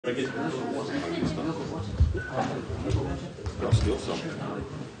So,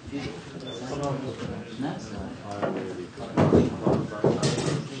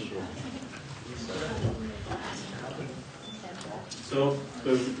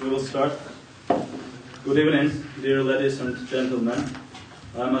 we will start. Good evening, dear ladies and gentlemen.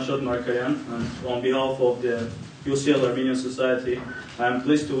 I'm Ashot Margaryan, and on behalf of the UCL Armenian Society, I am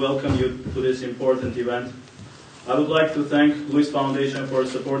pleased to welcome you to this important event. I would like to thank Lewis Foundation for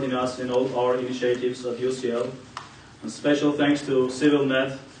supporting us in all our initiatives at UCL. And special thanks to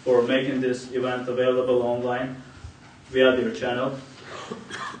CivilNet for making this event available online via their channel.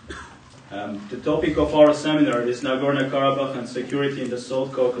 The topic of our seminar is Nagorno-Karabakh and security in the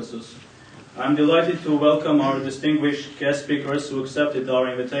South Caucasus. I'm delighted to welcome our distinguished guest speakers who accepted our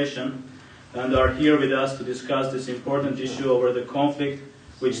invitation and are here with us to discuss this important issue over the conflict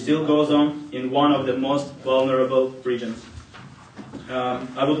which still goes on in one of the most vulnerable regions.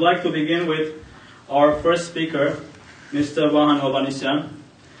 I would like to begin with our first speaker, Mr. Vahan Hovhannisian,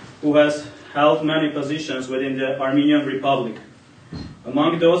 who has held many positions within the Armenian Republic.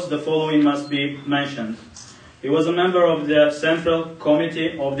 Among those, the following must be mentioned. He was a member of the Central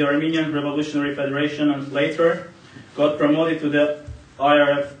Committee of the Armenian Revolutionary Federation and later got promoted to the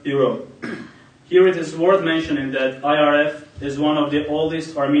IRF Bureau. Here it is worth mentioning that IRF is one of the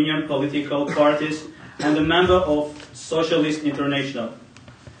oldest Armenian political parties and a member of Socialist International.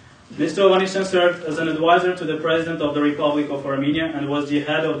 Mr. Hovhannisian served as an advisor to the President of the Republic of Armenia and was the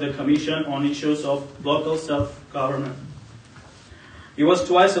head of the Commission on Issues of Local Self-Government. He was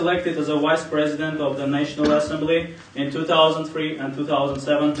twice elected as a Vice President of the National Assembly in 2003 and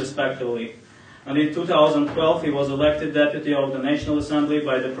 2007 respectively. And in 2012 he was elected Deputy of the National Assembly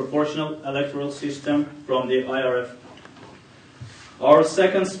by the proportional electoral system from the IRF. Our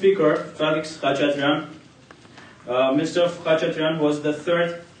second speaker, Felix Khachatryan. Mr. Khachatryan was the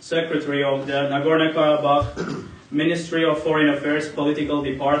third Secretary of the Nagorno-Karabakh Ministry of Foreign Affairs Political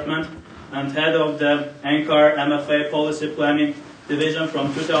Department and head of the Ankara MFA Policy Planning Division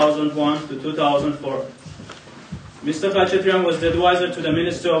from 2001 to 2004. Mr. Khachatryan was the advisor to the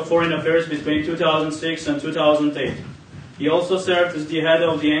Minister of Foreign Affairs between 2006 and 2008. He also served as the head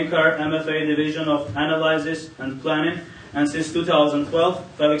of the Ankara MFA Division of Analysis and Planning, and since 2012,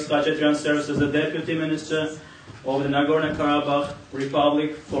 Felix Khachatryan serves as the Deputy Minister of the Nagorno-Karabakh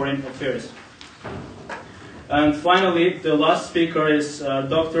Republic Foreign Affairs. And finally, the last speaker is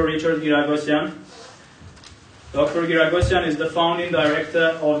Dr. Richard Giragosian. Dr. Giragosian is the founding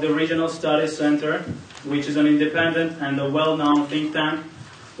director of the Regional Studies Center, which is an independent and a well-known think tank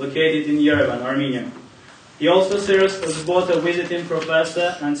located in Yerevan, Armenia. He also serves as both a visiting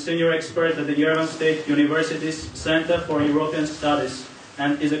professor and senior expert at the Yerevan State University's Center for European Studies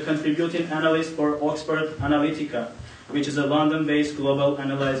and is a contributing analyst for Oxford Analytica, which is a London-based global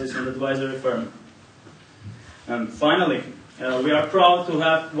analysis and advisory firm. And finally, we are proud to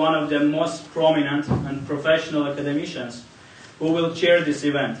have one of the most prominent and professional academicians who will chair this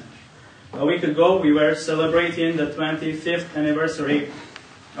event. A week ago, we were celebrating the 25th anniversary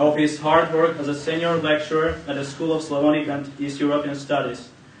of his hard work as a senior lecturer at the School of Slavonic and East European Studies.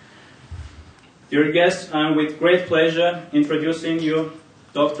 Dear guests, I am with great pleasure introducing you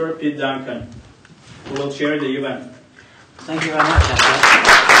Dr. Pete Duncan, who will chair the event. Thank you very much,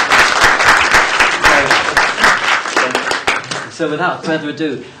 Ashot. So without further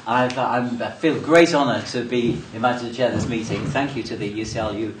ado, I feel great honour to be invited to chair this meeting. Thank you to the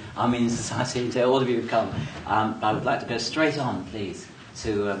UCLU Armenian Society and to all of you who've come. I would like to go straight on, please,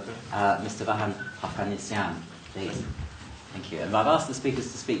 to Mr. Vahan Hovhannisian, please. Thank you. And I've asked the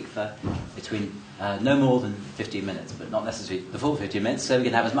speakers to speak for between no more than 15 minutes, but not necessarily the full 15 minutes, so we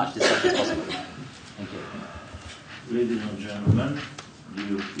can have as much discussion as possible. Thank you. Ladies and gentlemen,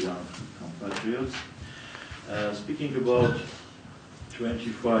 dear young compatriots, speaking about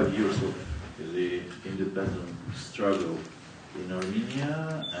 25 years of the independent struggle in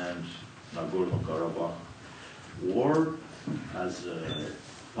Armenia and Nagorno-Karabakh war as a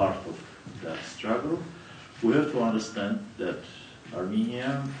part of that struggle, we have to understand that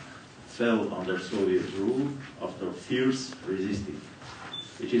Armenia fell under Soviet rule after fierce resisting.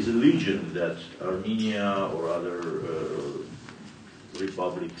 It is a legend that Armenia or other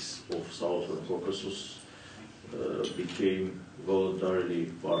republics of Southern Caucasus became voluntarily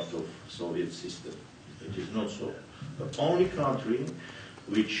part of Soviet system. It is not so. The only country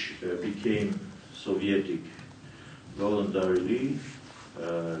which became Sovietic voluntarily,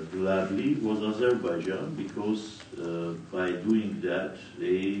 gladly, was Azerbaijan, because by doing that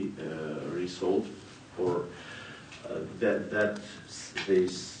they resolved, or that they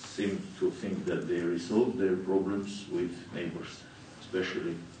seem to think that they resolved their problems with neighbors.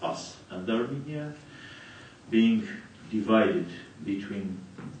 especially us and Armenia, being divided between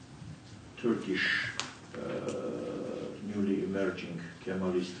Turkish newly emerging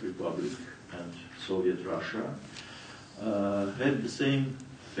Kemalist Republic and Soviet Russia, had the same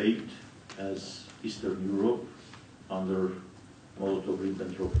fate as Eastern Europe under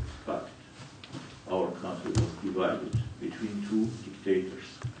Molotov-Ribbentrop Pact. Our country was divided between two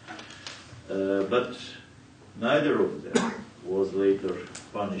dictators. But neither of them was later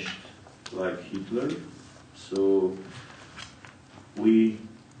punished like Hitler, so we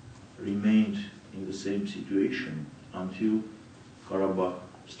remained in the same situation until Karabakh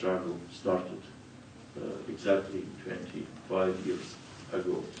struggle started exactly 25 years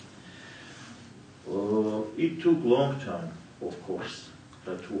ago. It took a long time, of course,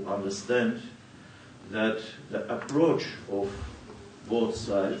 to understand that the approach of both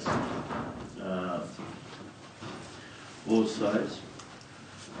sides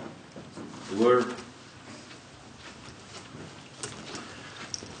were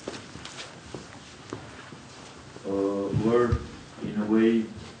in a way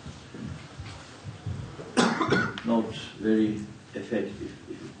not very effective,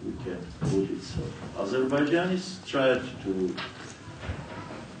 if we can put it so. Azerbaijanis tried to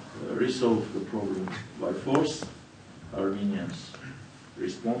resolve the problem by force. Armenians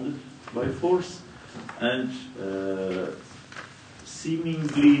responded by force, and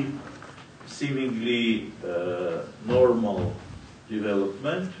seemingly normal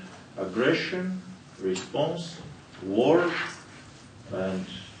development, aggression, response, war, and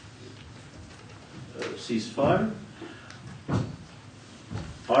ceasefire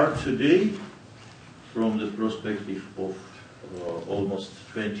are today, from the perspective of almost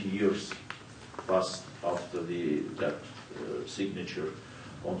 20 years passed after that signature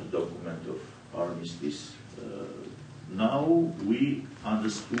on the document of armistice, now we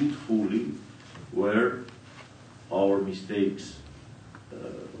understood fully where our mistakes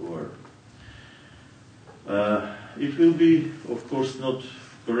were. It will be, of course, not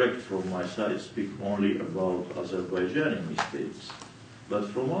correct from my side to speak only about Azerbaijani mistakes, but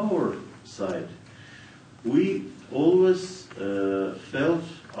from our side, we always felt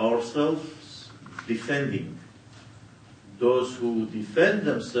ourselves defending. Those who defend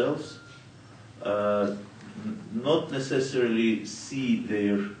themselves not necessarily see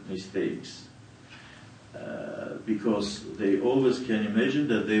their mistakes, because they always can imagine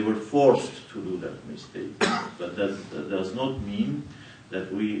that they were forced to do that mistake. But that does not mean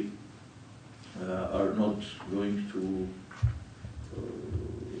that we are not going to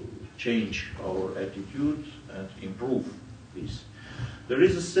change our attitude and improve this. There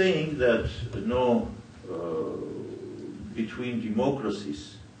is a saying that between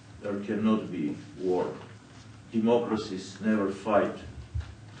democracies there cannot be war. Democracies never fight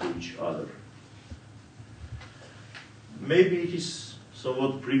to each other. Maybe it is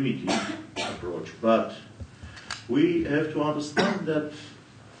somewhat primitive approach, but we have to understand that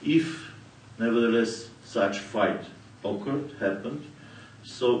if nevertheless such fight happened,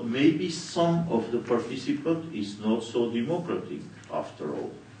 so maybe some of the participant is not so democratic after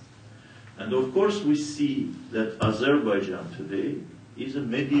all. And of course we see that Azerbaijan today is a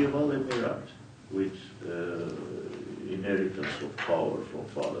medieval emirate with inheritance of power from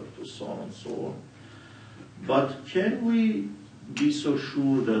father to son and so on. But can we be so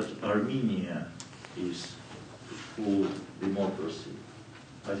sure that Armenia is full democracy?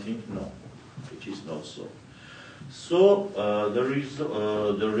 I think no, it is not so. So there is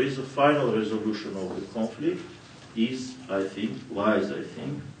a final resolution of the conflict lies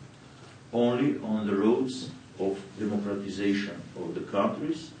only on the roads of democratization of the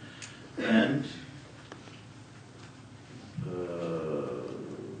countries and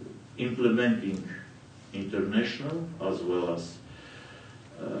implementing international as well as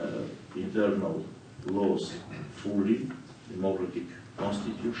internal laws fully, democratic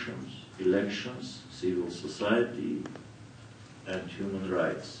constitutions, elections, civil society, and human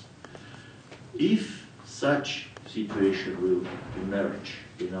rights. If such situation will emerge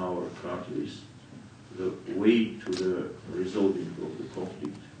in our countries, the way to the resolving of the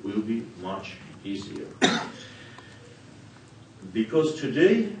conflict will be much easier. Because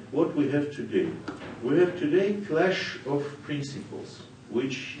today, what we have today? We have today clash of principles,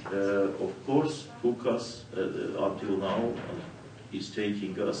 which of course took us until now is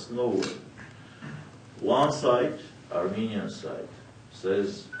taking us nowhere. One side, Armenian side,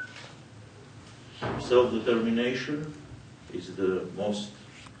 says self-determination is the most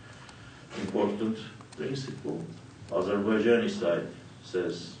important principle. Azerbaijani side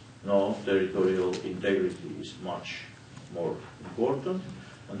says no, territorial integrity is much more important.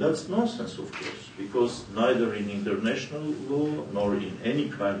 And that's nonsense, of course, because neither in international law nor in any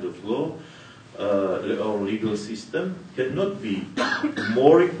kind of law or legal system cannot be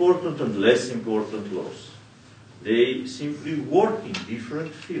more important and less important laws. They simply work in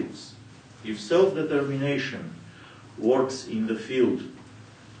different fields. If self-determination works in the field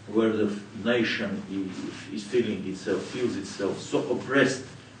where the nation is feeling itself, feels itself so oppressed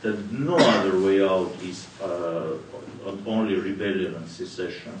that no other way out is only rebellion and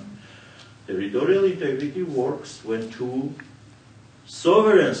secession, territorial integrity works when two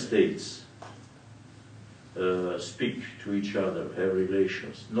sovereign states speak to each other, have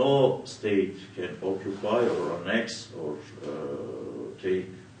relations. No state can occupy or annex or take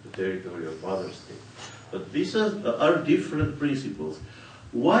the territory of other states. But these are different principles.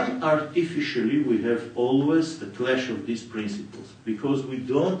 Why artificially we have always the clash of these principles? Because we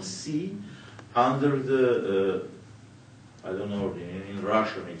don't see under the, I don't know, in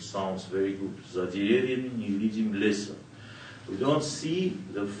Russian it sounds very good, за деревьями не видим леса. We don't see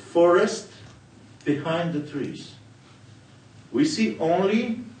the forest behind the trees. We see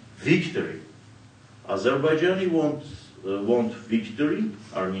only victory. Azerbaijani want victory,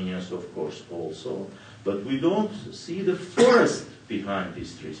 Armenians of course also, but we don't see the forest behind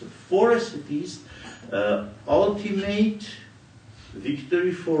these trees. And forest it is ultimate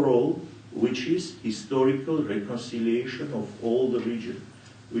victory for all, which is historical reconciliation of all the region,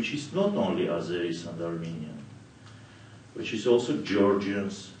 which is not only Azeris and Armenian, which is also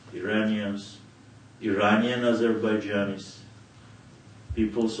Georgians, Iranians, Iranian Azerbaijanis,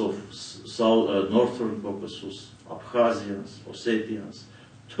 peoples of northern Caucasus, Abkhazians, Ossetians,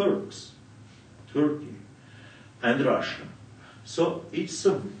 Turks, Turkey, and Russia. So it's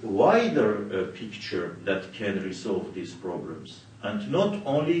a wider picture that can resolve these problems, and not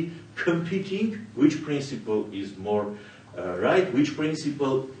only competing which principle is more right, which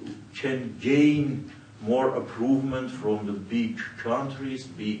principle can gain more approval from the big countries,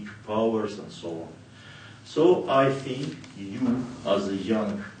 big powers, and so on. So I think you, as a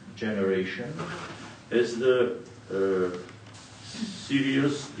young generation, has the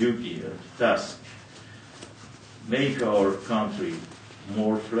serious duty and task make our country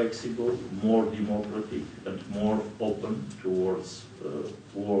more flexible, more democratic, and more open towards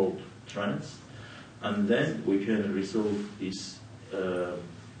world trends, and then we can resolve this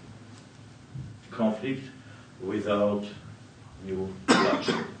conflict without new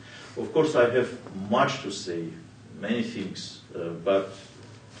bloodshed. Of course, I have much to say, many things, but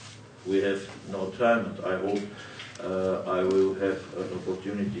we have no time, and I hope I will have an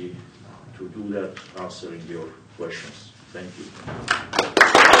opportunity to do that, answering your questions. Thank you.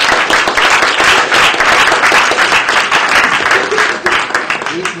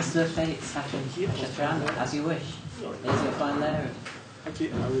 Please, Mr. Felix Khachatryan, as you wish. Here's your fine layer.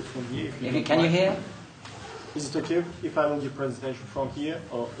 Okay, I will from here. Can you hear? Is it okay if I will give presentation from here,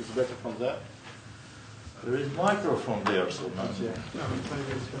 or is it better from there? There is microphone there, so not Yeah.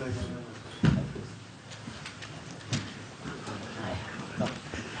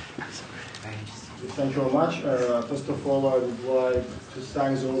 Thank you very much. First of all, I would like to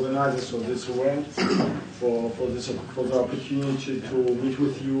thank the organizers of this event for the opportunity to meet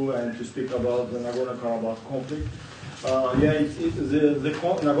with you and to speak about the Nagorno-Karabakh conflict.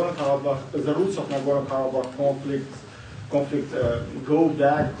 Nagorno-Karabakh, the roots of Nagorno-Karabakh conflict go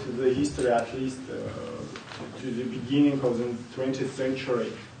back to the history, at least to the beginning of the 20th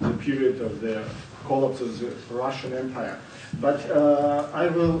century, the period of the collapse of the Russian Empire. But I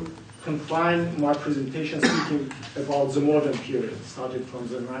will confine my presentation speaking about the modern period, started from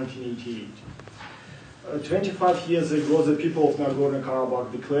the 1988. 25 years ago, the people of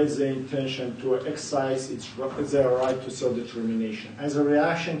Nagorno-Karabakh declared their intention to exercise their right to self-determination as a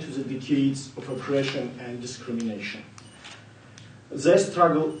reaction to the decades of oppression and discrimination. Their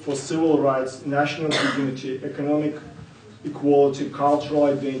struggle for civil rights, national dignity, economic equality, cultural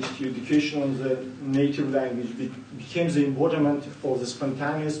identity, education on the native language became the embodiment of the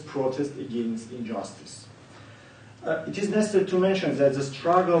spontaneous protest against injustice. It is necessary to mention that the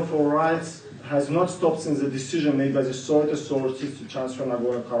struggle for rights has not stopped since the decision made by the Soviet authorities to transfer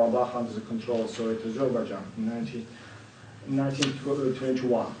Nagorno-Karabakh under the control of Soviet Azerbaijan in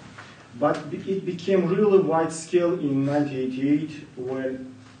 1921. But it became really wide-scale in 1988 when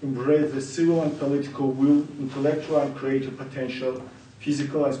embraced the civil and political will, intellectual and creative potential,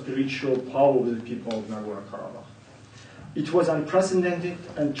 physical and spiritual power of the people of Nagorno-Karabakh. It was unprecedented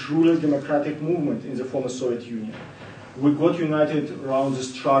and truly democratic movement in the former Soviet Union. We got united around the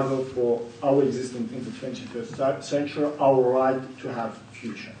struggle for our existence in the 21st century, our right to have a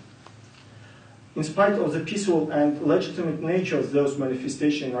future. In spite of the peaceful and legitimate nature of those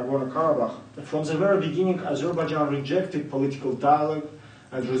manifestations in Nagorno-Karabakh, from the very beginning, Azerbaijan rejected political dialogue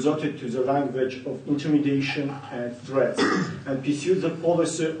and resorted to the language of intimidation and threats, and pursued the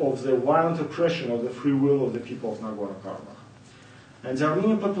policy of the violent oppression of the free will of the people of Nagorno-Karabakh. And the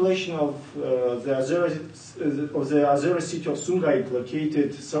Armenian population of the Azeri city of Sumgait,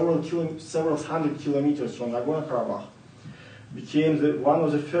 located several hundred kilometers from Nagorno-Karabakh, became one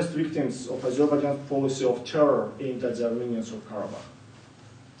of the first victims of Azerbaijan's policy of terror aimed at the Armenians of Karabakh.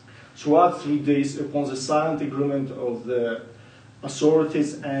 Throughout 3 days, upon the silent agreement of the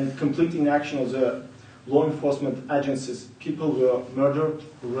authorities and complete inaction of the law enforcement agencies, people were murdered,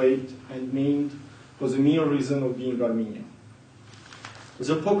 raped, and maimed for the mere reason of being Armenian.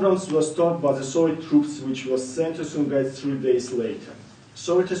 The pogroms were stopped by the Soviet troops, which were sent to Sumgait 3 days later.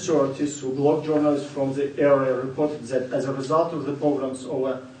 Soviet authorities who blocked journalists from the area reported that as a result of the pogroms,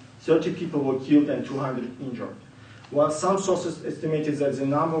 over 30 people were killed and 200 injured, while some sources estimated that the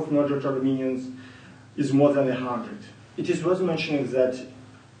number of murdered Armenians is more than 100. It is worth mentioning that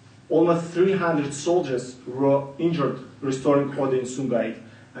almost 300 soldiers were injured restoring order in Sumgait,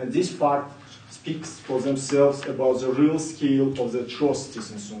 and this fact speaks for themselves about the real scale of the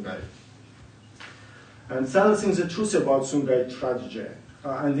atrocities in Sumgait. And silencing the truth about Sumgait tragedy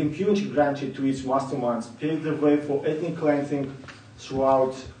and the impunity granted to its masterminds paved the way for ethnic cleansing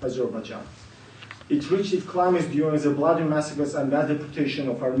throughout Azerbaijan. It reached its climax during the bloody massacres and mass deportation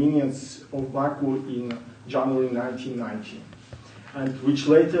of Armenians of Baku in January 1990, and which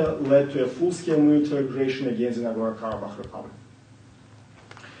later led to a full-scale military aggression against the Nagorno-Karabakh Republic.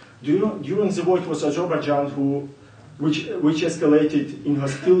 During the war, it was Azerbaijan which escalated in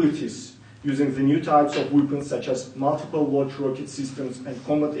hostilities using the new types of weapons such as multiple launch rocket systems and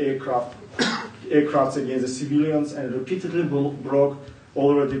combat aircrafts against the civilians, and repeatedly broke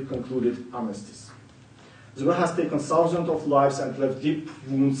already concluded armistice. The war has taken thousands of lives and left deep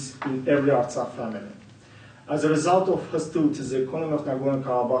wounds in every Artsakh family. As a result of hostilities, the economy of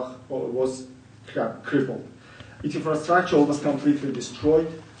Nagorno-Karabakh was crippled. Its infrastructure almost completely destroyed.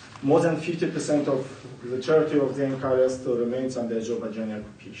 More than 50% of the territory of the empire still remains under Azerbaijani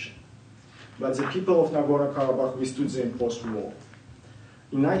occupation. But the people of Nagorno-Karabakh withstood the imposed war.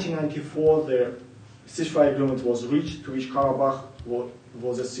 In 1994, the ceasefire agreement was reached, to which Karabakh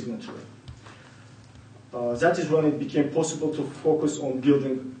was a signatory. That is when it became possible to focus on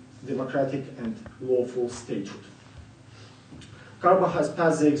building democratic and lawful statehood. Karabakh has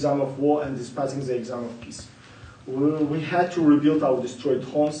passed the exam of war and is passing the exam of peace. We had to rebuild our destroyed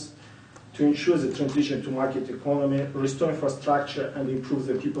homes to ensure the transition to market economy, restore infrastructure, and improve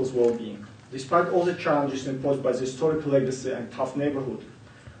the people's well-being. Despite all the challenges imposed by the historic legacy and tough neighborhood,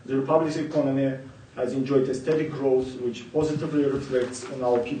 the Republic's economy has enjoyed a steady growth which positively reflects on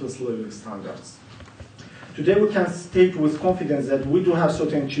our people's living standards. Today we can state with confidence that we do have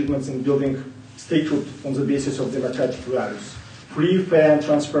certain achievements in building statehood on the basis of democratic values. Free, fair, and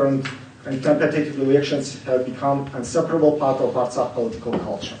transparent and competitive elections have become an inseparable part of Artsakh political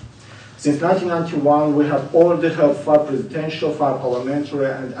culture. Since 1991, we have already held 5 presidential, 5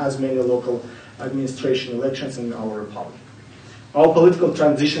 parliamentary, and as many local administration elections in our republic. Our political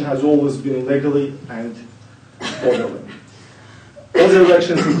transition has always been legally and orderly. All the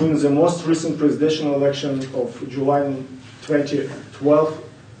elections, including the most recent presidential election of July 2012,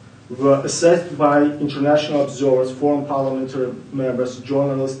 were assessed by international observers, foreign parliamentary members,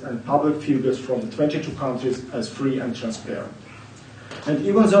 journalists, and public figures from 22 countries as free and transparent. And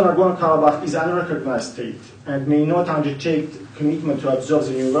even though Nagorno-Karabakh is an unrecognized state and may not undertake commitment to observe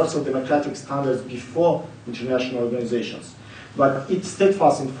the universal democratic standards before international organizations, but it's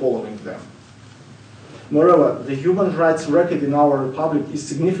steadfast in following them. Moreover, the human rights record in our republic is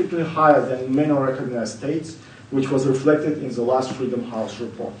significantly higher than many recognized states, which was reflected in the last Freedom House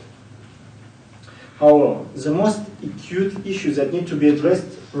report. However, the most acute issue that need to be addressed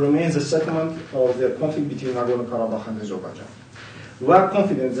remains the settlement of the conflict between Nagorno-Karabakh and Azerbaijan. We are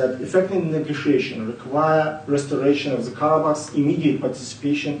confident that effective negotiation require restoration of the Karabakh's immediate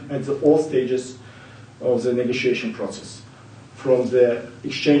participation at all stages of the negotiation process, from the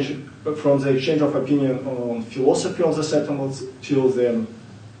exchange of opinion on philosophy of the settlements till the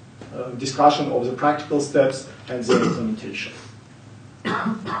discussion of the practical steps and their implementation.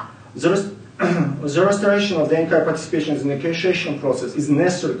 The restoration of the entire participation in the negotiation process is a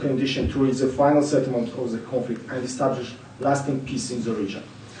necessary condition to reach the final settlement of the conflict and establish lasting peace in the region.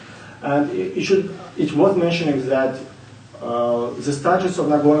 And it's worth mentioning that the status of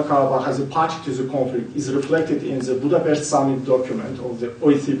Nagorno-Karabakh as a party to the conflict is reflected in the Budapest Summit document, of the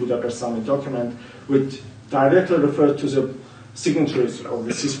OEC Budapest Summit document, which directly refers to the signatories of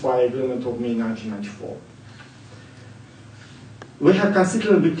the ceasefire agreement of May 1994. We have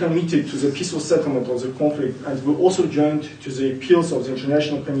considerably committed to the peaceful settlement of the conflict, and we also joined to the appeals of the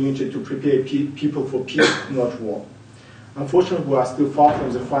international community to prepare people for peace, not war. Unfortunately, we are still far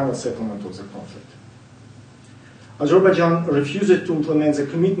from the final settlement of the conflict. Azerbaijan refused to implement the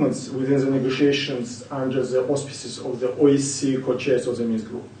commitments within the negotiations under the auspices of the OSCE co-chairs of the Minsk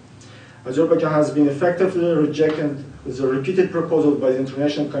Group. Azerbaijan has been effectively rejecting the repeated proposals by the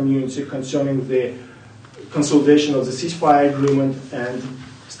international community concerning the consolidation of the ceasefire agreement and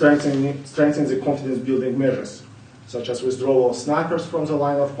strengthening the confidence-building measures, such as withdrawal of snipers from the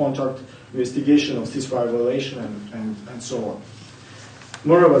line of contact, investigation of ceasefire violation, and so on.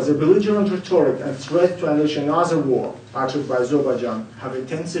 Moreover, the belligerent rhetoric and threat to unleash another war uttered by Azerbaijan have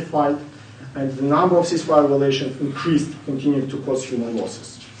intensified, and the number of ceasefire violations increased, continuing to cause human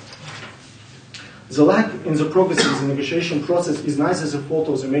losses. The lack in the progress in the negotiation process is neither the fault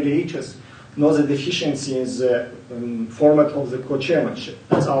of the mediators nor the deficiency in the format of the co-chairmanship,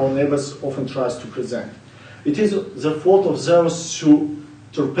 as our neighbors often try to present. It is the fault of those who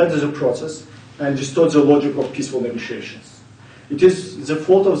torpedo the process and distort the logic of peaceful negotiations. It is the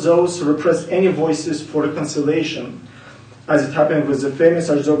fault of those who repress any voices for reconciliation, as it happened with the famous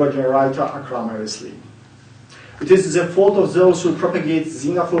Azerbaijani writer Akram Arisli. It is the fault of those who propagate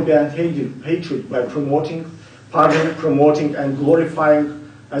xenophobia and hatred by promoting, and glorifying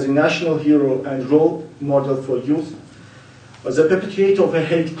as a national hero and role model for youth, the perpetrator of a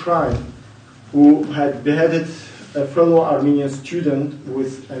hate crime who had beheaded a fellow Armenian student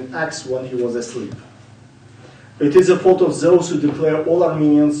with an axe when he was asleep. It is the fault of those who declare all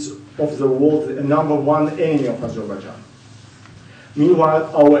Armenians of the world the #1 enemy of Azerbaijan.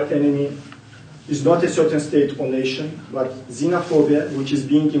 Meanwhile, our enemy is not a certain state or nation, but xenophobia, which is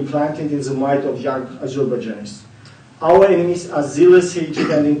being implanted in the mind of young Azerbaijanis. Our enemies are zealous hatred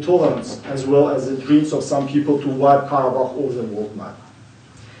and intolerance, as well as the dreams of some people to wipe Karabakh off the world map.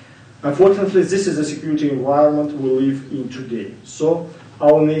 Unfortunately, this is the security environment we live in today. So,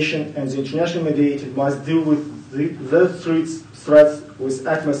 our nation and the international mediator must deal with those threats with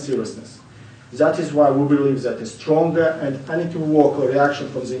utmost seriousness. That is why we believe that a stronger and unequivocal reaction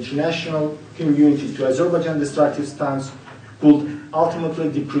from the international community to Azerbaijan's destructive stance could ultimately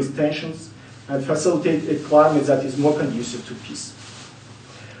decrease tensions and facilitate a climate that is more conducive to peace.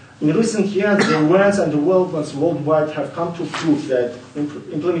 In recent years, the events and developments worldwide have come to prove that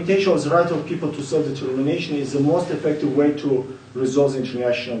implementation of the right of people to self-determination is the most effective way to resolve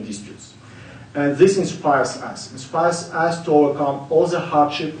international disputes. And this inspires us to overcome all the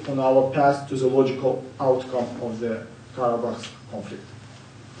hardship on our path to the logical outcome of the Karabakh conflict.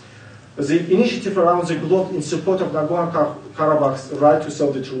 The initiative around the globe in support of Nagorno-Karabakh's right to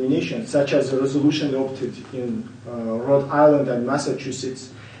self-determination, such as the resolution adopted in Rhode Island and Massachusetts,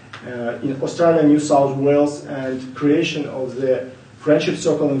 in Australia, New South Wales, and creation of the Friendship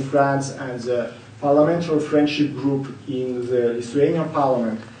Circle in France and the Parliamentary Friendship Group in the Lithuanian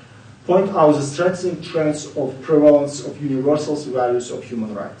Parliament, point out the strengthening trends of prevalence of universal values of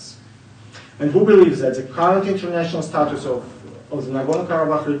human rights. And we believe that the current international status of the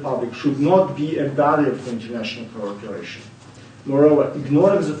Nagorno-Karabakh Republic should not be a barrier for international cooperation. Moreover,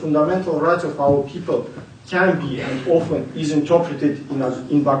 ignoring the fundamental rights of our people can be and often is interpreted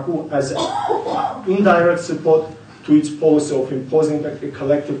in Baku as indirect support to its policy of imposing a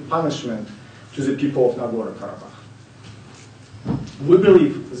collective punishment to the people of Nagorno-Karabakh. We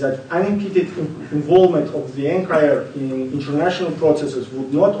believe that unimpeded involvement of the NKR in international processes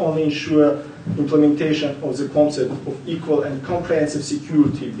would not only ensure implementation of the concept of equal and comprehensive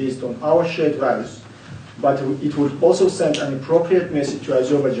security based on our shared values, but it would also send an appropriate message to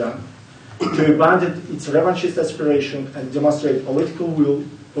Azerbaijan to abandon its revanchist aspiration and demonstrate political will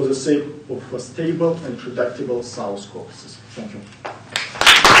for the sake of a stable and predictable South Caucasus. Thank you.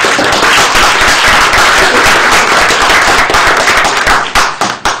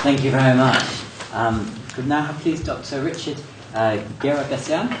 Thank you very much. Could now have please Dr. Richard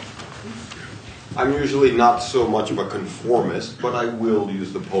Giragosian. I'm usually not so much of a conformist, but I will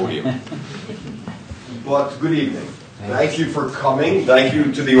use the podium. But good evening. Thank you for coming. Thank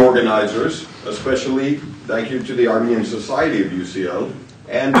you to the organizers, especially thank you to the Armenian Society of UCL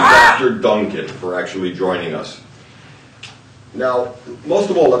and Dr. Duncan for actually joining us. Now, most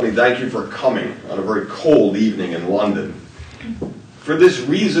of all, let me thank you for coming on a very cold evening in London. For this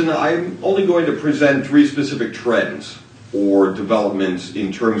reason, I'm only going to present 3 specific trends or developments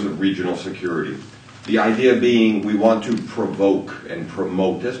in terms of regional security. The idea being we want to provoke and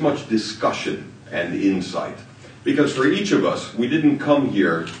promote as much discussion and insight. Because for each of us, we didn't come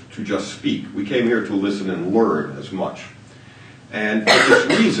here to just speak. We came here to listen and learn as much. And for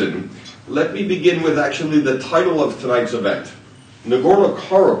this reason, let me begin with actually the title of tonight's event,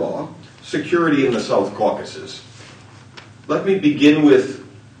 Nagorno-Karabakh, Security in the South Caucasus. Let me begin with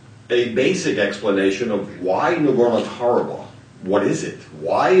a basic explanation of why Nagorno-Karabakh. What is it?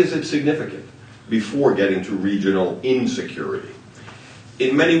 Why is it significant? Before getting to regional insecurity.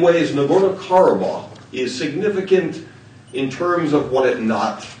 In many ways, Nagorno-Karabakh is significant in terms of what it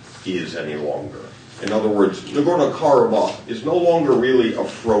not is any longer. In other words, Nagorno-Karabakh is no longer really a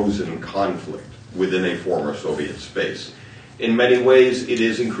frozen conflict within a former Soviet space. In many ways, it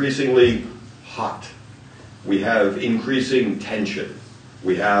is increasingly hot. We have increasing tension.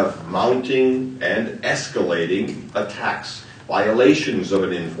 We have mounting and escalating attacks, violations of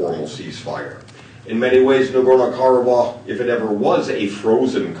an informal ceasefire. In many ways, Nagorno-Karabakh, if it ever was a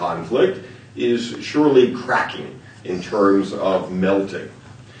frozen conflict, is surely cracking in terms of melting.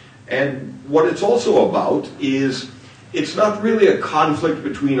 And what it's also about is, it's not really a conflict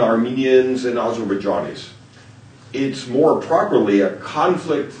between Armenians and Azerbaijanis. It's more properly a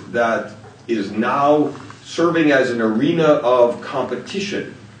conflict that is now serving as an arena of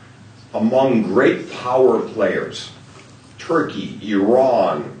competition among great power players. Turkey,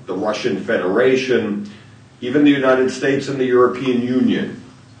 Iran, the Russian Federation, even the United States and the European Union.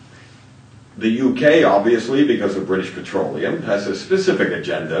 The UK, obviously, because of British Petroleum, has a specific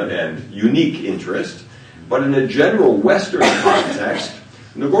agenda and unique interest, but in a general Western context,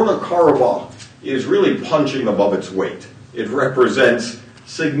 Nagorno-Karabakh is really punching above its weight. It represents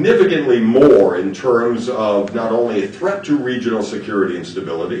significantly more in terms of not only a threat to regional security and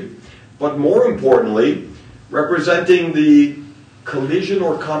stability, but more importantly, representing the collision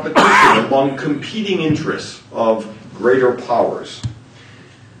or competition among competing interests of greater powers.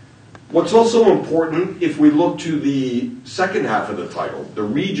 What's also important, if we look to the second half of the title, the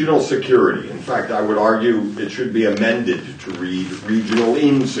regional security. In fact, I would argue it should be amended to read regional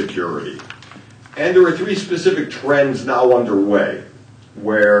insecurity. And there are three specific trends now underway,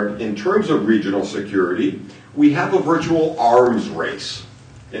 where in terms of regional security, we have a virtual arms race.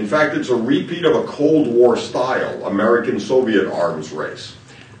 In fact, it's a repeat of a Cold War style American-Soviet arms race,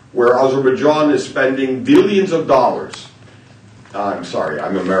 where Azerbaijan is spending billions of dollars. I'm sorry,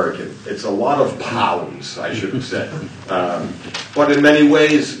 I'm American. It's a lot of pounds, I should have said. But in many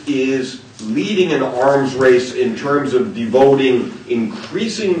ways is leading an arms race in terms of devoting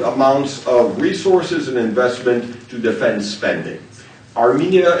increasing amounts of resources and investment to defense spending.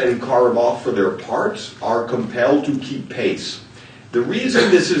 Armenia and Karabakh, for their parts, are compelled to keep pace. The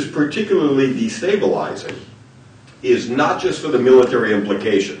reason this is particularly destabilizing is not just for the military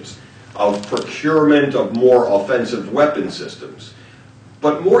implications of procurement of more offensive weapon systems,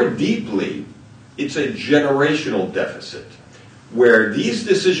 but more deeply, it's a generational deficit, where these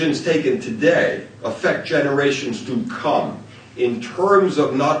decisions taken today affect generations to come in terms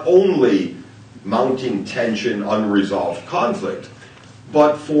of not only mounting tension, unresolved conflict,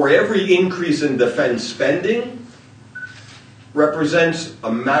 but for every increase in defense spending, represents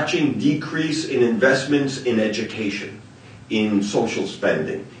a matching decrease in investments in education, in social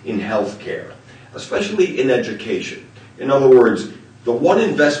spending, in healthcare, especially in education. In other words, the one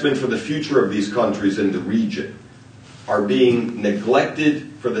investment for the future of these countries in the region are being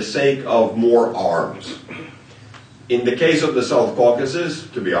neglected for the sake of more arms. In the case of the South Caucasus,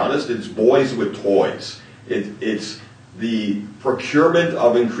 to be honest, it's boys with toys. It's the procurement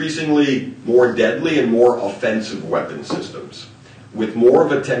of increasingly more deadly and more offensive weapon systems, with more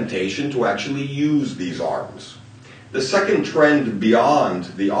of a temptation to actually use these arms. The second trend beyond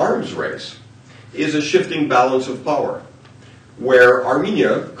the arms race is a shifting balance of power, where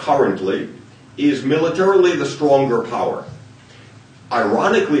Armenia currently is militarily the stronger power.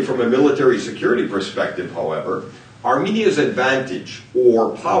 Ironically, from a military security perspective, however, Armenia's advantage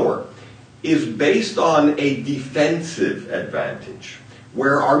or power is based on a defensive advantage,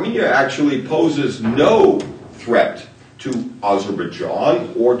 where Armenia actually poses no threat to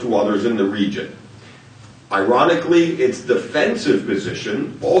Azerbaijan or to others in the region. Ironically, its defensive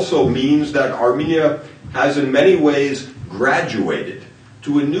position also means that Armenia has in many ways graduated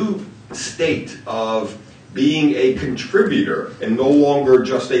to a new state of being a contributor and no longer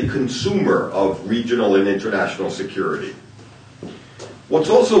just a consumer of regional and international security. What's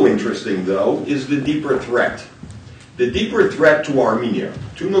also interesting, though, is the deeper threat. The deeper threat to Armenia,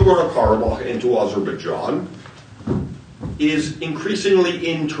 to Nagorno-Karabakh, and to Azerbaijan is increasingly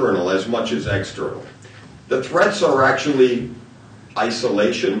internal as much as external. The threats are actually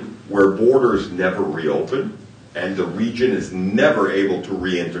isolation, where borders never reopen, and the region is never able to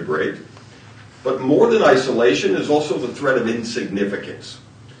reintegrate. But more than isolation is also the threat of insignificance,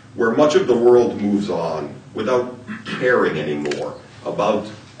 where much of the world moves on without caring anymore about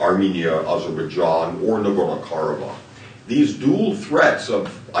Armenia, Azerbaijan, or Nagorno-Karabakh. These dual threats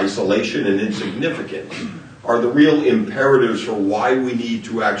of isolation and insignificance are the real imperatives for why we need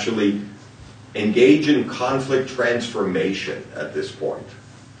to actually engage in conflict transformation at this point.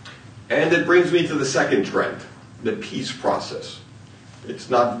 And it brings me to the second trend, the peace process. It's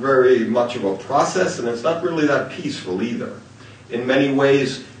not very much of a process, and it's not really that peaceful either. In many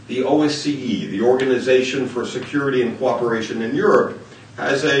ways, the OSCE, the Organization for Security and Cooperation in Europe,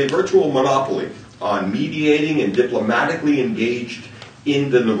 has a virtual monopoly on mediating and diplomatically engaged in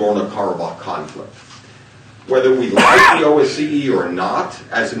the Nagorno-Karabakh conflict. Whether we like the OSCE or not,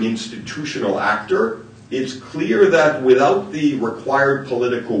 as an institutional actor, it's clear that without the required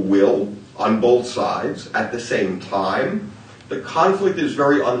political will on both sides at the same time, the conflict is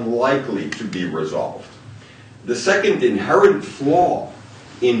very unlikely to be resolved. The second inherent flaw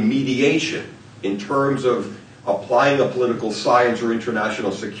in mediation, in terms of applying a political science or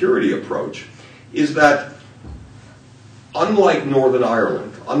international security approach, is that unlike Northern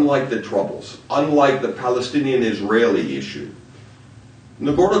Ireland, unlike the Troubles, unlike the Palestinian-Israeli issue,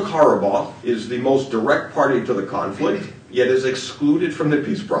 Nagorno-Karabakh is the most direct party to the conflict, yet is excluded from the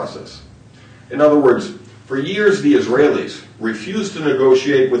peace process. In other words, for years the Israelis refused to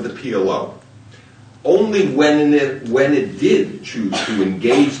negotiate with the PLO. Only when it did choose to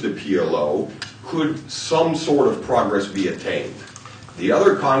engage the PLO could some sort of progress be attained. The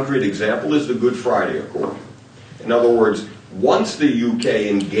other concrete example is the Good Friday Accord. In other words, once the UK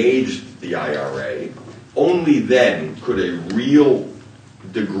engaged the IRA, only then could a real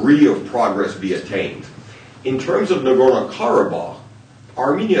degree of progress be attained. In terms of Nagorno-Karabakh,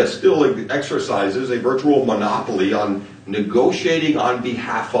 Armenia still exercises a virtual monopoly on negotiating on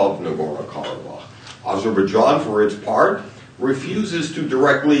behalf of Nagorno-Karabakh. Azerbaijan, for its part, refuses to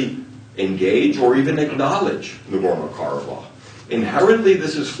directly engage or even acknowledge Nagorno-Karabakh. Inherently,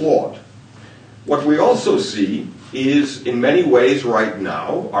 this is flawed. What we also see is, in many ways right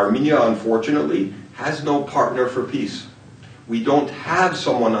now, Armenia, unfortunately, has no partner for peace. We don't have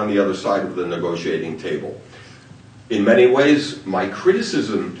someone on the other side of the negotiating table. In many ways, my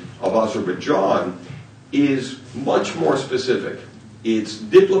criticism of Azerbaijan is much more specific. Its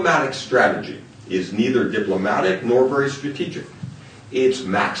diplomatic strategy is neither diplomatic nor very strategic. It's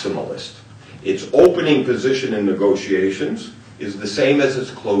maximalist. Its opening position in negotiations is the same as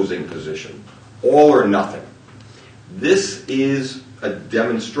its closing position. All or nothing. This is a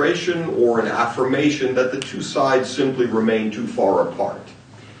demonstration or an affirmation that the two sides simply remain too far apart.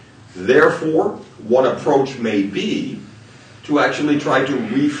 Therefore, one approach may be to actually try to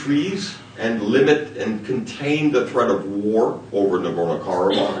refreeze and limit and contain the threat of war over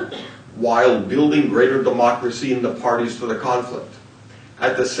Nagorno-Karabakh while building greater democracy in the parties to the conflict.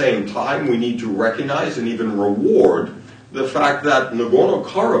 At the same time, we need to recognize and even reward the fact that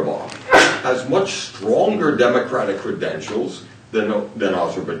Nagorno-Karabakh has much stronger democratic credentials than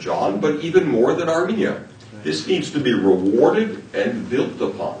Azerbaijan, but even more than Armenia. This needs to be rewarded and built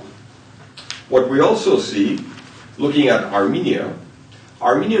upon. What we also see, looking at Armenia,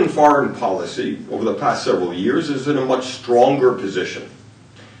 Armenian foreign policy over the past several years is in a much stronger position.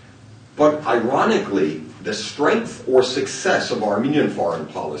 But ironically, the strength or success of Armenian foreign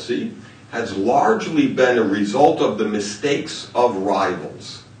policy has largely been a result of the mistakes of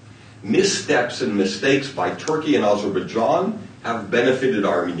rivals. Missteps and mistakes by Turkey and Azerbaijan have benefited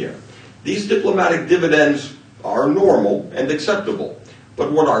Armenia. These diplomatic dividends are normal and acceptable.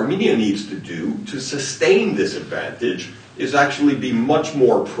 But what Armenia needs to do to sustain this advantage is actually be much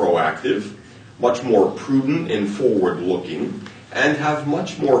more proactive, much more prudent and forward-looking, and have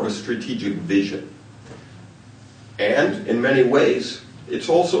much more of a strategic vision. And in many ways, it's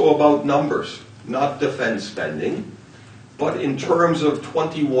also about numbers, not defense spending, but in terms of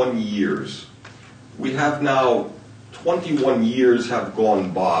 21 years. We have now 21 years have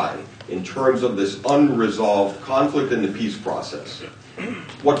gone by in terms of this unresolved conflict in the peace process.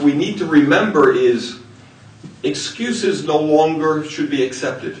 What we need to remember is excuses no longer should be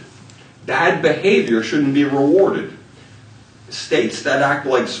accepted. Bad behavior shouldn't be rewarded. States that act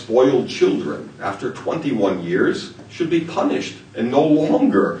like spoiled children after 21 years should be punished and no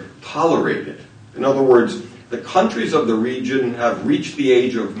longer tolerated. In other words, the countries of the region have reached the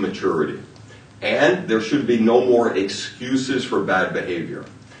age of maturity, and there should be no more excuses for bad behavior.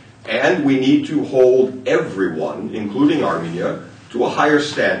 And we need to hold everyone, including Armenia, to a higher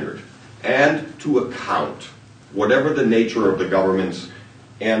standard and to account, whatever the nature of the governments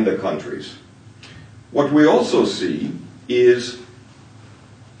and the countries. What we also see is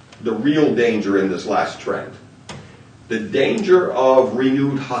the real danger in this last trend. the danger of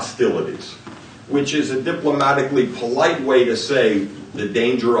renewed hostilities, which is a diplomatically polite way to say the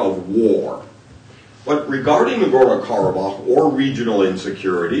danger of war. But regarding Nagorno-Karabakh or regional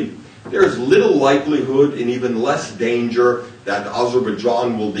insecurity, there's little likelihood and even less danger that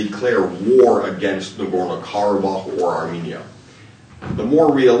Azerbaijan will declare war against Nagorno-Karabakh or Armenia. The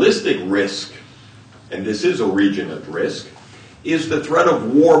more realistic risk, and this is a region at risk, is the threat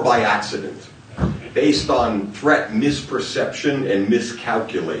of war by accident, based on threat misperception and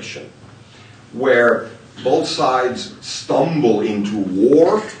miscalculation, where both sides stumble into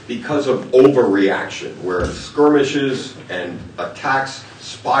war because of overreaction, where skirmishes and attacks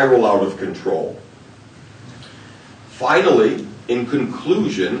spiral out of control. Finally, in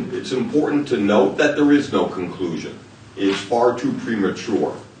conclusion, it's important to note that there is no conclusion. It's far too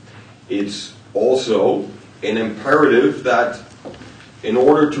premature. It's also an imperative that in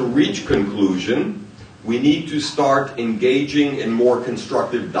order to reach conclusion, we need to start engaging in more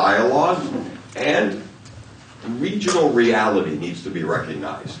constructive dialogue, and regional reality needs to be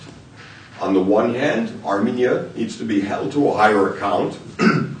recognized. On the one hand, Armenia needs to be held to a higher account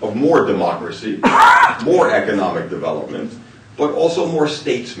of more democracy, more economic development, but also more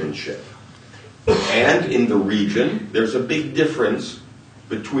statesmanship. And in the region, there's a big difference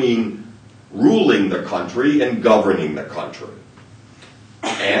between ruling the country and governing the country.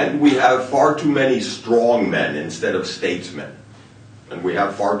 And we have far too many strong men instead of statesmen. And we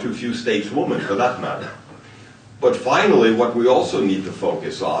have far too few stateswomen, for that matter. But finally, what we also need to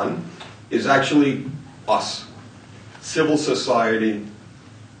focus on is actually us. Civil society,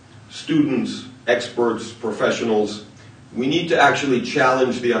 students, experts, professionals. We need to actually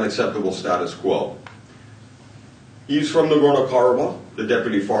challenge the unacceptable status quo. He's from Nagorno-Karabakh, the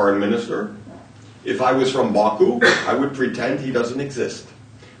deputy foreign minister. If I was from Baku, I would pretend he doesn't exist.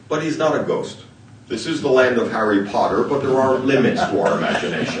 But he's not a ghost. This is the land of Harry Potter, but there are limits to our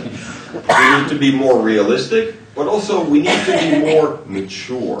imagination. We need to be more realistic, but also we need to be more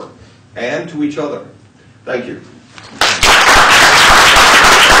mature, and to each other. Thank you.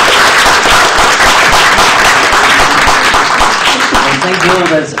 Thank you all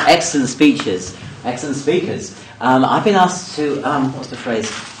those excellent speeches, excellent speakers. I've been asked to, what's the phrase,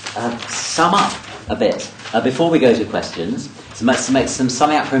 sum up a bit before we go to questions, to make some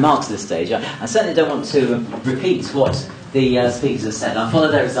summing up remarks at this stage. I certainly don't want to repeat what the speakers have said. I'll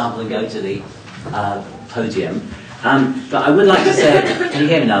follow their example and go to the podium. But I would like to say, can you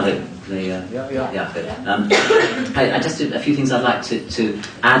hear me now? Yeah, good. I just did a few things I'd like to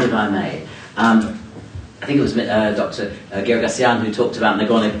add, if I may. I think it was Dr. Giragosian who talked about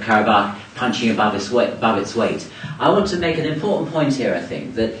Nagorno-Karabakh punching above its weight. I want to make an important point here, I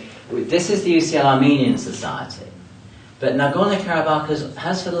think, that this is the UCL Armenian Society, but Nagorno-Karabakh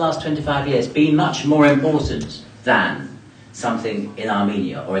has for the last 25 years been much more important than something in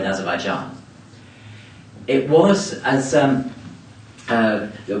Armenia or in Azerbaijan. It was, as when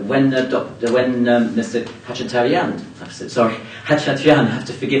Mr. Khachatryan, Khachatryan, I have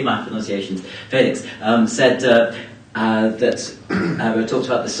to forgive my pronunciations, Felix, said that we talked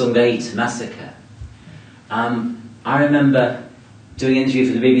about the Sungait massacre. I remember doing an interview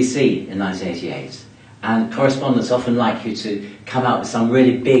for the BBC in 1988, and correspondents often like you to come out with some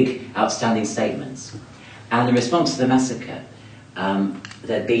really big, outstanding statements. And in response to the massacre,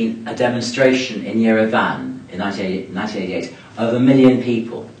 there'd been a demonstration in Yerevan in 1988 of 1 million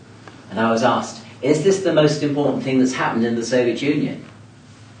people. And I was asked, is this the most important thing that's happened in the Soviet Union?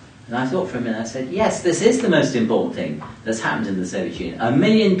 And I thought for a minute, I said, yes, this is the most important thing that's happened in the Soviet Union. 1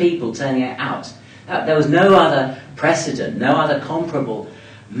 million people turning out. There was no other precedent, no other comparable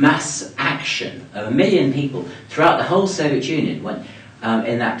mass action of 1 million people throughout the whole Soviet Union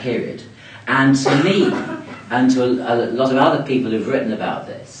in that period. And to me, and to a lot of other people who've written about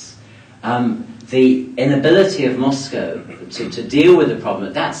this, the inability of Moscow to deal with the problem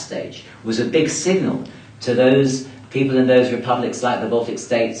at that stage was a big signal to those people in those republics like the Baltic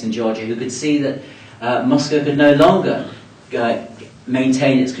states and Georgia who could see that Moscow could no longer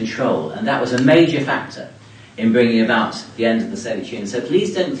maintain its control, and that was a major factor in bringing about the end of the Soviet Union. So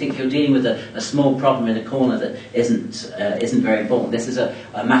please don't think you're dealing with a small problem in a corner that isn't very important. This is a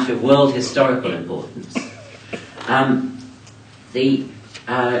matter of world historical importance.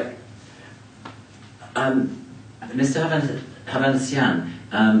 Mr.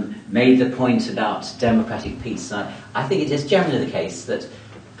 Hovhannisian made the point about democratic peace. I think it is generally the case that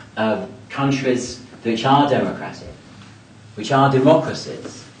countries which are democratic, which are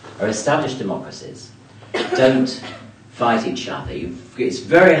democracies, or established democracies, don't fight each other. It's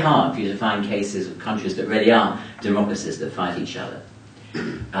very hard for you to find cases of countries that really are democracies that fight each other.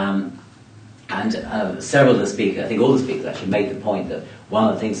 And And several of the speakers, I think all the speakers actually made the point that one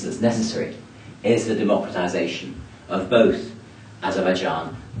of the things that's necessary is the democratization of both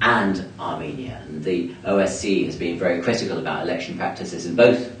Azerbaijan and Armenia. And the OSCE has been very critical about election practices in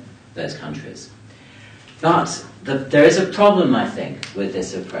both those countries. But there is a problem, I think, with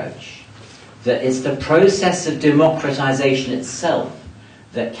this approach, that it's the process of democratization itself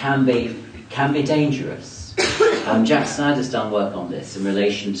that can be dangerous. Jack Snyder's done work on this in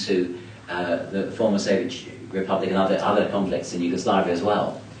relation to the former Soviet Republic and other conflicts in Yugoslavia as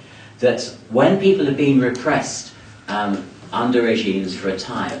well. That when people have been repressed under regimes for a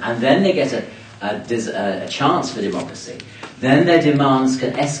time, and then they get a chance for democracy, then their demands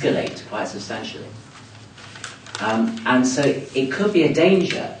can escalate quite substantially. And so it could be a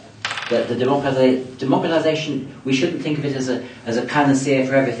danger that the democratization, we shouldn't think of it as a panacea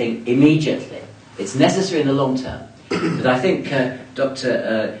for everything immediately. It's necessary in the long term. But I think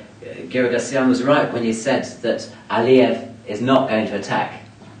Dr. Giragosian was right when he said that Aliyev is not going to attack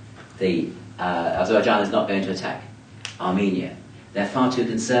Azerbaijan is not going to attack Armenia. They're far too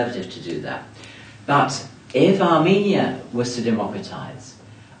conservative to do that. But if Armenia was to democratize,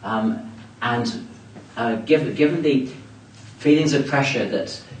 given the feelings of pressure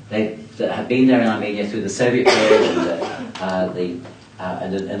that have been there in Armenia through the Soviet period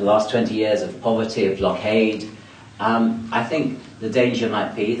and in the last 20 years of poverty, of blockade, I think the danger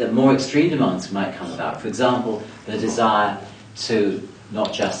might be that more extreme demands might come about. For example, the desire to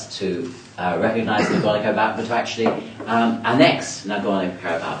not just to recognize Nagorno-Karabakh, but to actually annex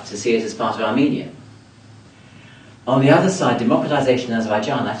Nagorno-Karabakh, to see it as part of Armenia. On the other side, democratization in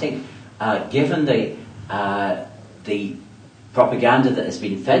Azerbaijan, I think, given the propaganda that has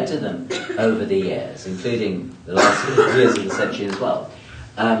been fed to them over the years, including the last years of the century as well,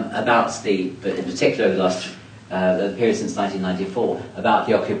 but in particular over the period since 1994, about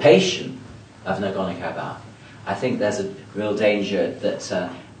the occupation of Nagorno-Karabakh, I think there's a real danger that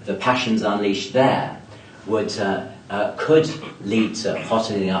the passions unleashed there could lead to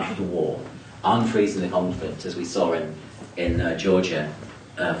hottening up the war, unfreezing the conflict, as we saw in Georgia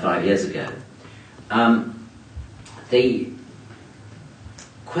 5 years ago. The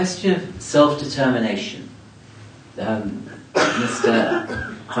question of self-determination, Mr.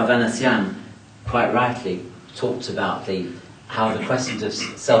 Hovhannisian quite rightly talked about how the questions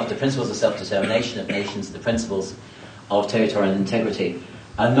of the principles of self-determination of nations, the principles of territorial integrity,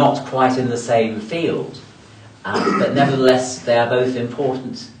 are not quite in the same field, but nevertheless they are both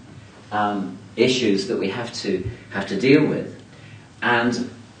important issues that we have to deal with. And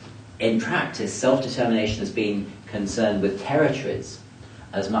in practice, self-determination has been concerned with territories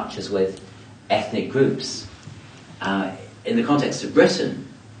as much as with ethnic groups. In the context of Britain,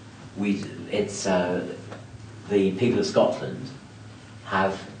 the people of Scotland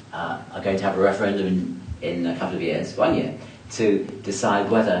are going to have a referendum in a couple of years, 1 year, to decide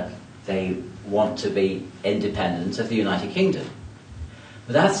whether they want to be independent of the United Kingdom.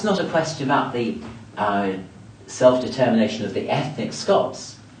 But that's not a question about the self-determination of the ethnic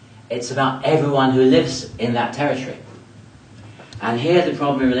Scots. It's about everyone who lives in that territory. And here the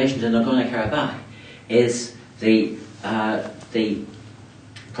problem in relation to Nagorno-Karabakh is the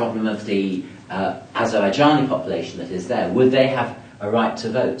problem of the Azerbaijani population that is there. Would they have a right to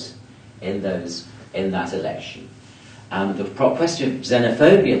vote in that election? The question of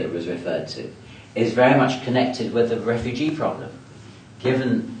xenophobia that was referred to is very much connected with the refugee problem.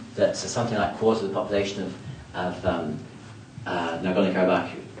 Given that something like a quarter of the population of Nagorno-Karabakh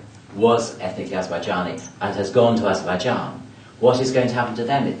was ethnically Azerbaijani and has gone to Azerbaijan, what is going to happen to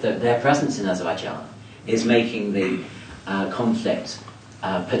them? Their presence in Azerbaijan is making the conflict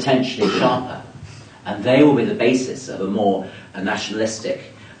potentially sharper, and they will be the basis of a more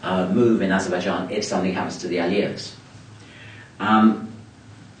nationalistic move in Azerbaijan if something happens to the Aliyevs.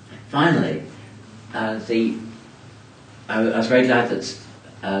 Finally, I was very glad that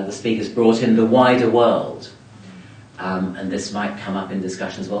the speakers brought in the wider world, and this might come up in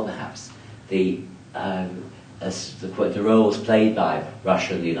discussion as well, perhaps. The roles played by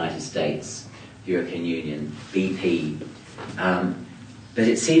Russia and the United States, the European Union, BP. But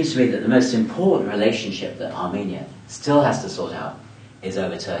it seems to me that the most important relationship that Armenia still has to sort out is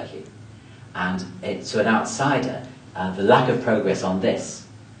over Turkey. And to an outsider, the lack of progress on this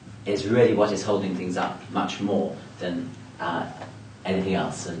is really what is holding things up much more than anything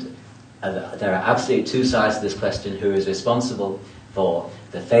else. And there are absolutely two sides to this question: who is responsible for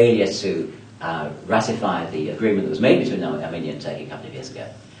the failure to ratify the agreement that was made between Armenia and Turkey a couple of years ago.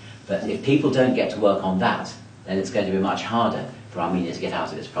 But if people don't get to work on that, then it's going to be much harder for Armenia to get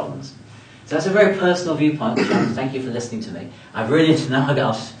out of its problems. So that's a very personal viewpoint, which thank you for listening to me. I've really now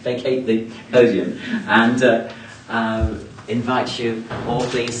I'll vacate the podium and invite you all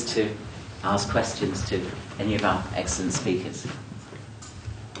please to ask questions to any of our excellent speakers.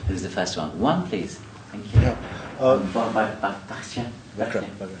 Who's the first one? One, please. Thank you.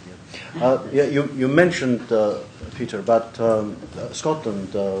 Yeah. You mentioned, Peter, about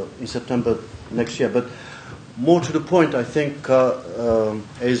Scotland in September next year, but more to the point, I think,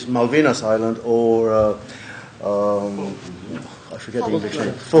 is Malvinas Island or I forget the English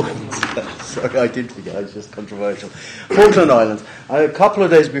name. Falklands. Sorry, I did forget. It's just controversial. Falkland Islands. A couple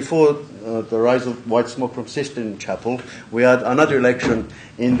of days before the rise of white smoke from Sistine Chapel, we had another election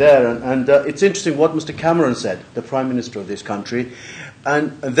in there, and it's interesting what Mr. Cameron said, the Prime Minister of this country,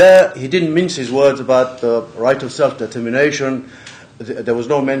 and there he didn't mince his words about the right of self-determination. There was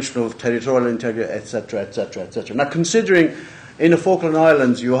no mention of territorial integrity, etc., etc., etc. Now, considering in the Falkland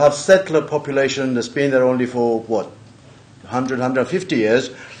Islands you have settler population that's been there only for, 100, 150 years,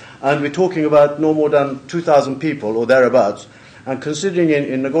 and we're talking about no more than 2,000 people or thereabouts, and considering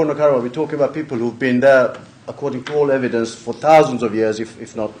in Nagorno-Karabakh we're talking about people who've been there, according to all evidence, for thousands of years,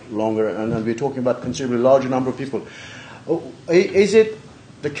 if not longer, and we're talking about a considerably larger number of people. Is it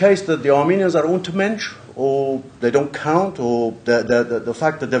the case that the Armenians are Untermensch, or they don't count, or the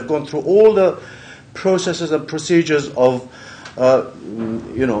fact that they've gone through all the processes and procedures of,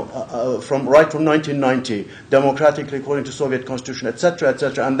 from 1990, democratically according to Soviet constitution, etc.,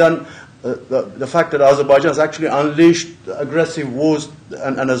 etc., and then the fact that Azerbaijan has actually unleashed aggressive wars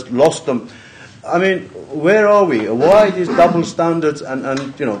and has lost them. I mean, where are we? Why these double standards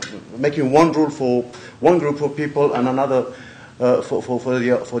and making one rule for one group of people and another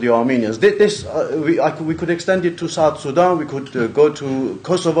for the Armenians? We could extend it to South Sudan. We could go to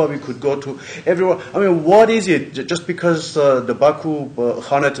Kosovo. We could go to everywhere. I mean, what is it? Just because the Baku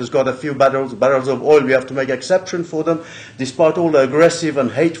Khanate has got a few barrels of oil, we have to make exception for them, despite all the aggressive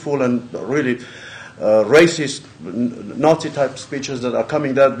and hateful and really racist Nazi-type speeches that are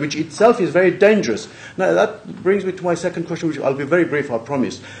coming there, which itself is very dangerous. Now, that brings me to my second question, which I'll be very brief, I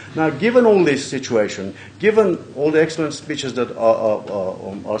promise. Now, given all this situation, given all the excellent speeches that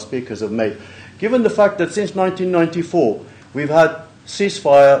our speakers have made, given the fact that since 1994 we've had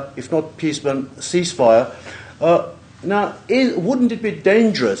ceasefire, if not peace, but ceasefire, now, wouldn't it be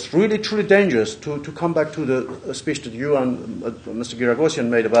dangerous, really truly dangerous, to come back to the speech that you and Mr. Giragosian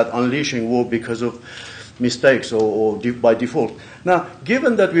made about unleashing war because of mistakes or by default? Now,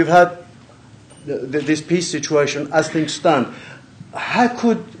 given that we've had this peace situation as things stand, how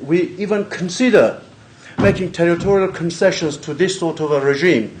could we even consider making territorial concessions to this sort of a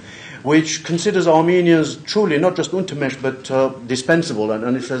regime, which considers Armenians truly not just Untermensch but dispensable,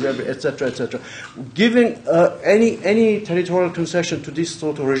 and it says etc., etc. Giving any territorial concession to this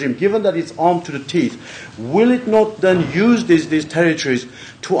sort of regime, given that it's armed to the teeth, will it not then use these territories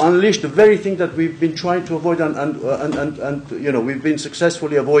to unleash the very thing that we've been trying to avoid and we've been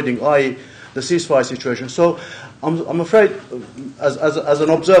successfully avoiding, i.e. the ceasefire situation? So I'm afraid, as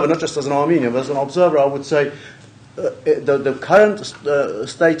an observer, not just as an Armenian, but as an observer, I would say the current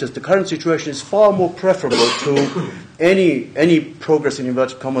status, the current situation is far more preferable to any progress in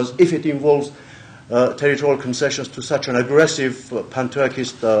inverted commas if it involves territorial concessions to such an aggressive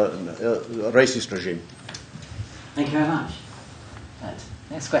pan-Turkist racist regime. Thank you very much. Right.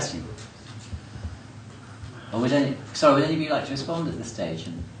 Next question. Or would any of you like to respond at this stage?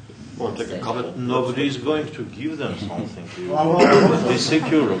 Want to take a comment? Nobody is going to give them something. Be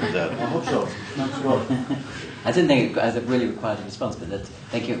secure of that. I hope so. I didn't think it really required a response, but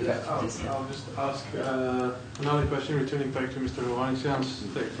thank you. I'll just ask another question, returning back to Mr. Hovhannisian's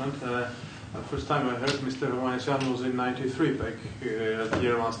statement. The first time I heard Mr. Hovhannisian was in '93, back at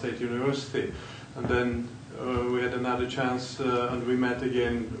Yerevan State University. And then we had another chance, and we met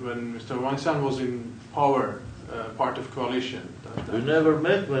again when Mr. Hovhannisian was in power, part of coalition. We never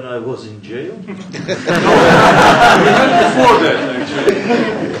met when I was in jail? No, we met before that, actually.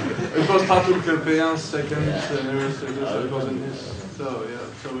 It was Tatuk Kerpeyan's second anniversary, so it was in his. So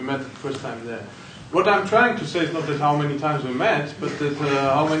we met the first time there. What I'm trying to say is not that how many times we met, but that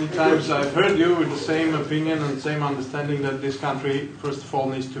how many times I've heard you with the same opinion and same understanding that this country, first of all,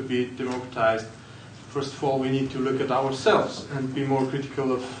 needs to be democratized. First of all, we need to look at ourselves and be more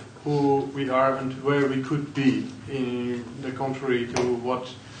critical of who we are and where we could be, in the contrary to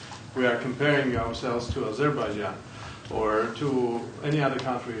what we are comparing ourselves to Azerbaijan or to any other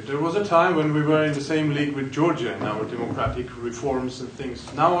country. There was a time when we were in the same league with Georgia in our democratic reforms and things.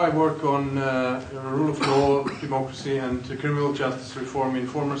 Now I work on rule of law, democracy and criminal justice reform in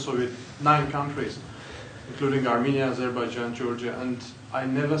former Soviet 9 countries. including Armenia, Azerbaijan, Georgia, and I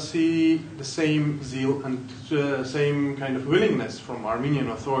never see the same zeal and same kind of willingness from Armenian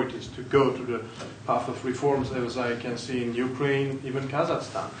authorities to go to the path of reforms as I can see in Ukraine, even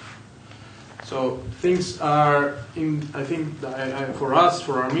Kazakhstan. So things are I think for us,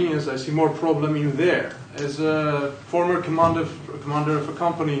 for Armenians, I see more problem in there. As a former commander of a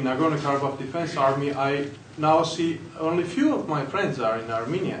company in Nagorno-Karabakh Defense Army, I now see only few of my friends are in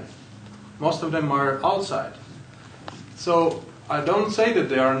Armenia. Most of them are outside. So I don't say that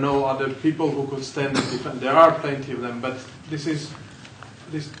there are no other people who could stand and defend. There are plenty of them, but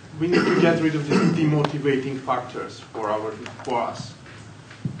we need to get rid of these demotivating factors for us.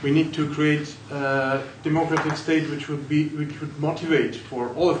 We need to create a democratic state which would motivate for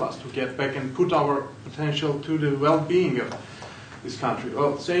all of us to get back and put our potential to the well-being of this country.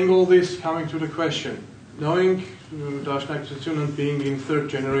 Well, saying all this, coming to the question, knowing Khachatryan and being in third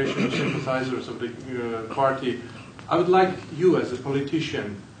generation of sympathizers of the party, I would like you as a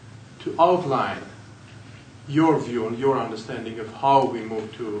politician to outline your view and your understanding of how we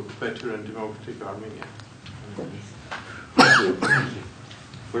move to better and democratic Armenia.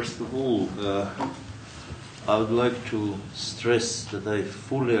 First of all, I would like to stress that I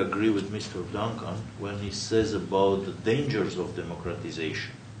fully agree with Mr. Duncan when he says about the dangers of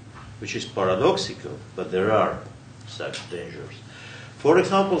democratization, which is paradoxical, but there are such dangers. For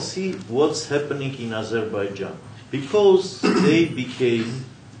example, see what's happening in Azerbaijan. Because they became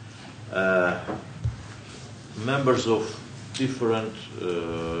members of different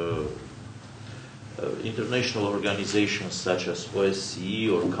international organizations such as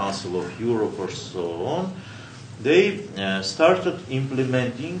OSCE or Council of Europe or so on, they started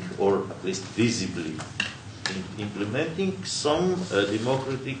implementing, or at least visibly implementing, some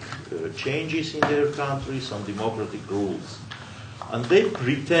democratic changes in their country, some democratic rules. And they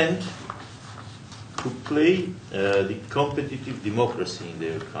pretend to play the competitive democracy in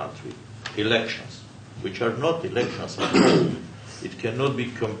their country, elections, which are not elections at all. It cannot be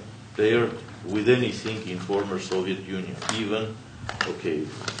compared with anything in former Soviet Union, even, okay,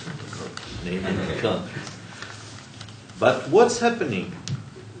 not naming the countries. But what's happening?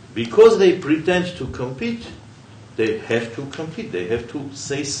 Because they pretend to compete, they have to compete. They have to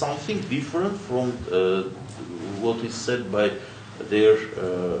say something different from what is said by their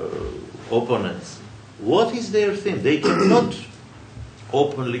opponents. What is their thing? They cannot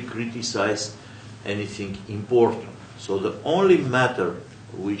openly criticize anything important. So the only matter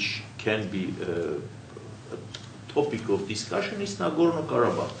which can be a topic of discussion is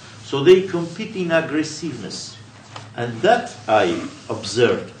Nagorno-Karabakh. So they compete in aggressiveness. And that I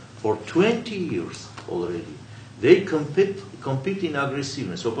observed for 20 years already. They compete in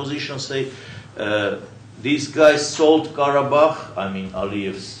aggressiveness. Opposition say, these guys sold Karabakh, I mean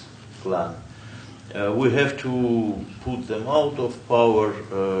Aliyev's clan. We have to put them out of power.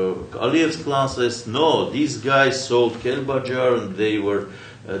 Aliyev's clan says, no, these guys sold Kelbajar and they were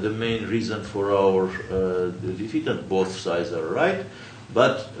the main reason for our defeat, and both sides are right,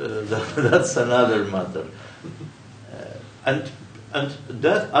 but that's another matter. And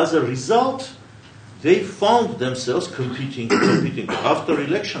that, as a result, they found themselves competing. After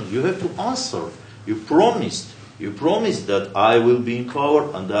election, you have to answer. You promised that I will be in power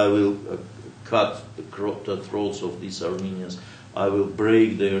and I will cut the throats of these Armenians. I will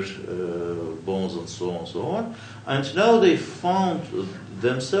break their bones and so on and so on. And now they found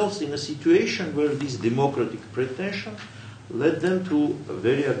themselves in a situation where this democratic pretension led them to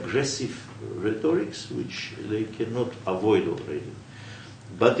very aggressive rhetorics, which they cannot avoid already.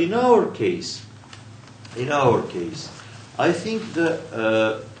 But in our case, I think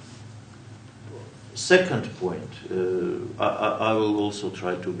the second point, I will also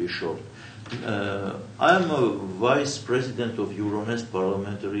try to be short. I am a vice president of Euronest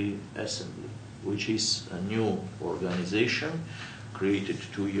Parliamentary Assembly, which is a new organization created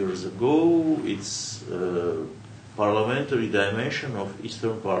 2 years ago. It's a parliamentary dimension of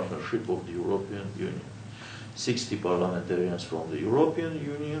Eastern Partnership of the European Union. 60 parliamentarians from the European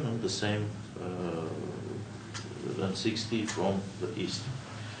Union and the same than 60 from the East.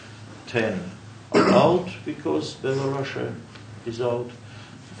 10 are out because Belarus is out,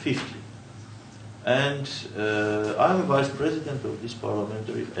 50. And I'm vice president of this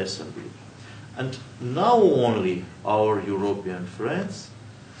parliamentary assembly. And now only our European friends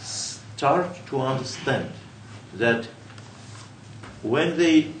start to understand that when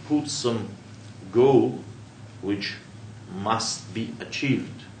they put some goal which must be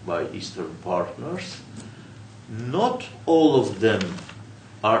achieved by Eastern partners, not all of them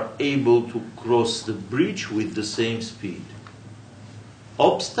are able to cross the bridge with the same speed.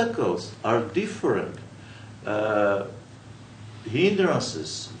 Obstacles are different,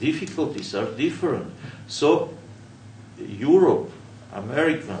 hindrances, difficulties are different. So Europe,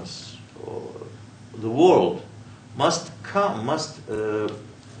 Americans, the world must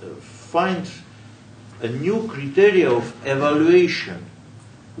find a new criteria of evaluation.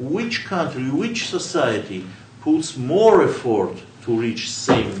 Which country, which society puts more effort to reach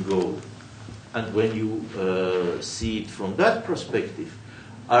same goal? And when you see it from that perspective,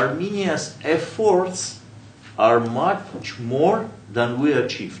 Armenia's efforts are much more than we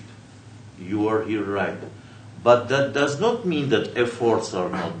achieved. You are here right. But that does not mean that efforts are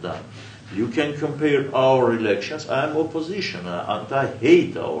not done. You can compare our elections. I am opposition, and I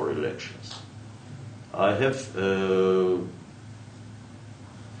hate our elections. I have...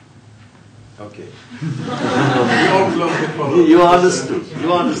 okay. You understood.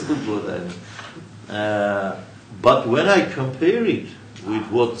 You understood what I mean. But when I compare it with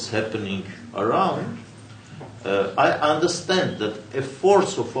what's happening around, I understand that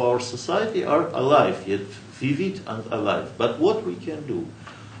efforts of our society are alive, yet vivid and alive. But what we can do?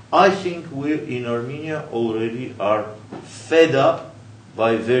 I think we in Armenia already are fed up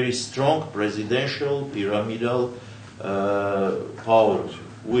by very strong presidential pyramidal power.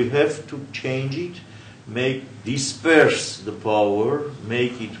 We have to change it, disperse the power,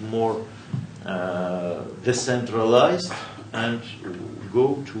 make it more decentralized, and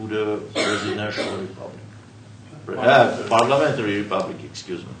go to the presidential republic. Parliamentary republic,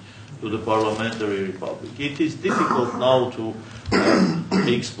 excuse me, to the parliamentary republic. It is difficult now to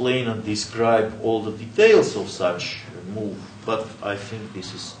explain and describe all the details of such a move, but I think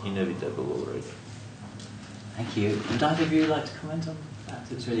this is inevitable already. Thank you. Would either of you like to comment on that?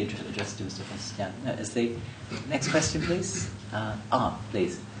 It was really addressed to Mr. Fest. Yeah. No, is the next question, please?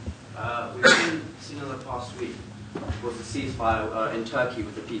 Please. We've seen in the past week was the ceasefire in Turkey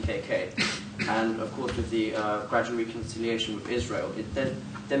with the PKK, and of course with the gradual reconciliation with Israel,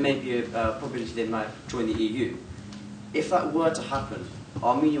 there may be a probability they might join the EU. If that were to happen,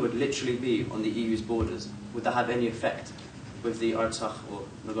 Armenia would literally be on the EU's borders. Would that have any effect with the Artsakh or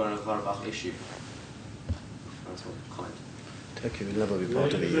Nagorno-Karabakh issue? That's one comment. Turkey will never be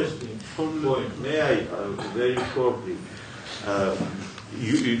part of the EU. Point. May I very shortly?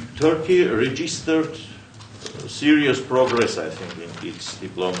 Turkey registered serious progress, I think, in its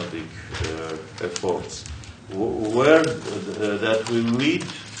diplomatic efforts. Where that will lead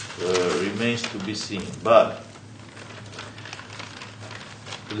remains to be seen. But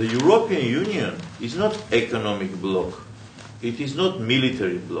the European Union is not economic bloc. It is not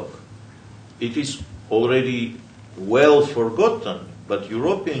military bloc. It is already well forgotten, but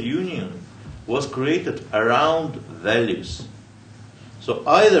European Union was created around values. So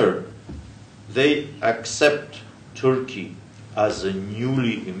either they accept Turkey as a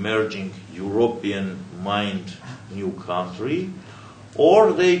newly emerging European mind new country,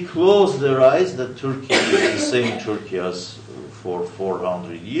 or they close their eyes that Turkey is the same Turkey as for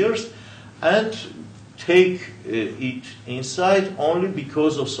 400 years and take it inside only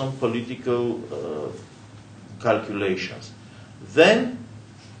because of some political calculations. Then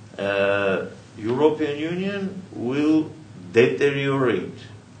European Union will deteriorate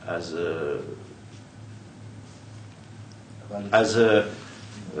as a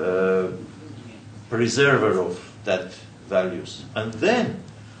preserver of that values. And then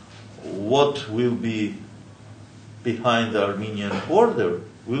what will be behind the Armenian border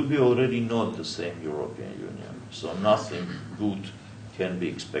will be already not the same European Union. So nothing good can be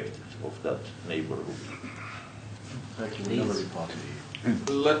expected of that neighborhood.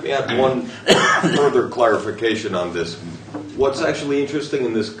 Let me add one further clarification on this. What's actually interesting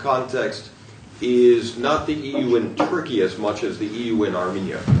in this context is not the EU and Turkey as much as the EU and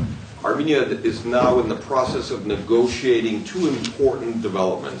Armenia. Armenia is now in the process of negotiating two important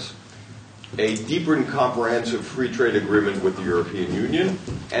developments: a deeper and comprehensive free trade agreement with the European Union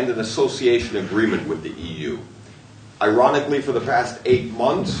and an association agreement with the EU. Ironically, for the past 8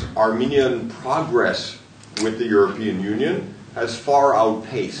 months, Armenian progress with the European Union has far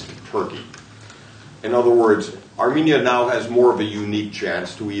outpaced Turkey. In other words, Armenia now has more of a unique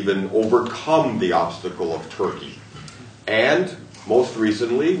chance to even overcome the obstacle of Turkey. And most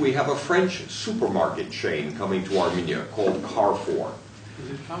recently, we have a French supermarket chain coming to Armenia called Carrefour.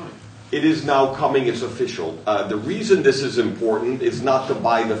 Is it coming? It is now coming, it's official. The reason this is important is not to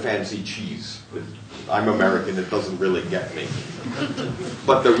buy the fancy cheese. I'm American, it doesn't really get me.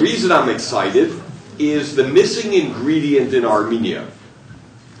 But the reason I'm excited is the missing ingredient in Armenia: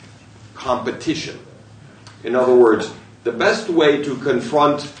 competition. In other words, the best way to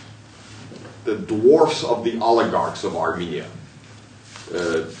confront the dwarfs of the oligarchs of Armenia,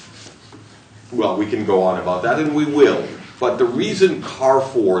 well, we can go on about that, and we will. But the reason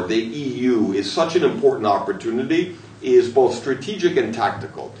Carrefour, the EU, is such an important opportunity is both strategic and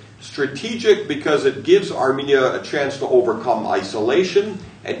tactical. Strategic because it gives Armenia a chance to overcome isolation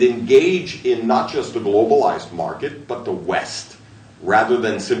and engage in not just the globalized market, but the West, rather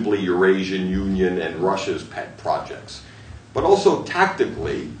than simply Eurasian Union and Russia's pet projects. But also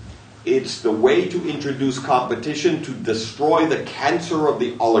tactically, it's the way to introduce competition to destroy the cancer of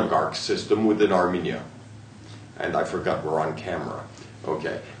the oligarch system within Armenia. And I forgot we're on camera.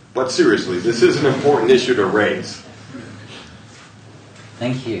 Okay. But seriously, this is an important issue to raise.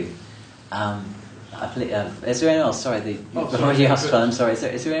 Thank you. Is there anyone else? Sorry, already asked one. I'm sorry. Is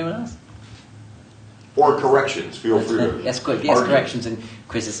there anyone else? Or corrections. Feel free to. Yes, good. Yes, corrections and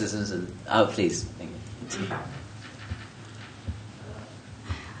criticisms. And please. Thank you.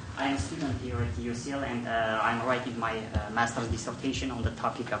 I am a student here at the UCL, and I'm writing my master's dissertation on the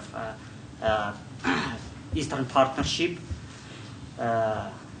topic of Eastern Partnership,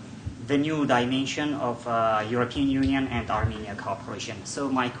 the new dimension of European Union and Armenia cooperation. So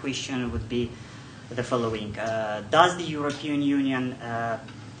my question would be the following. Does the European Union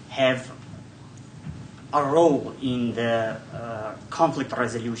have a role in the conflict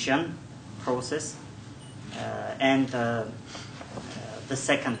resolution process? And the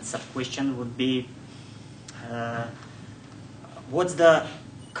second sub-question would be, what's the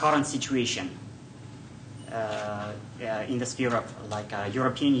current situation in the sphere of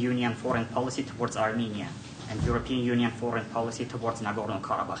European Union foreign policy towards Armenia and European Union foreign policy towards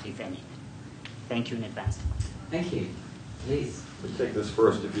Nagorno-Karabakh, if any? Thank you in advance. Thank you. Please. Let's take this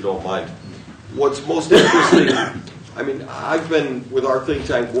first, if you don't mind. What's most interesting, I mean, I've been, with our think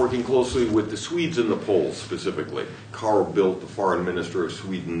tank, working closely with the Swedes and the Poles specifically. Carl Bildt, the foreign minister of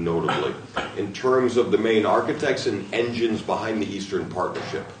Sweden, notably, in terms of the main architects and engines behind the Eastern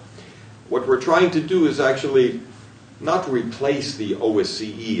Partnership. What we're trying to do is actually not replace the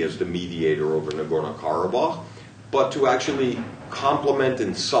OSCE as the mediator over Nagorno-Karabakh, but to actually complement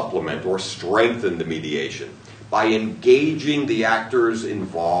and supplement or strengthen the mediation by engaging the actors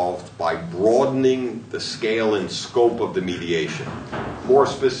involved, by broadening the scale and scope of the mediation. More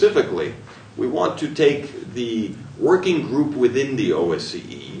specifically, we want to take the working group within the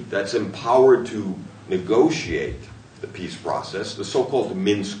OSCE that's empowered to negotiate the peace process, the so-called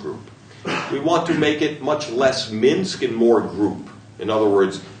Minsk group. We want to make it much less Minsk and more group. In other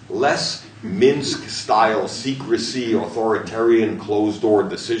words, less Minsk-style secrecy, authoritarian, closed-door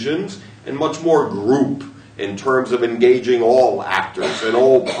decisions, and much more group in terms of engaging all actors and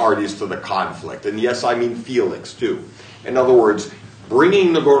all parties to the conflict. And yes, I mean Felix, too. In other words,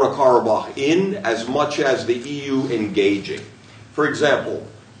 bringing Nagorno-Karabakh in as much as the EU engaging. For example,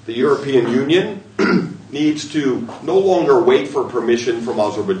 the European Union needs to no longer wait for permission from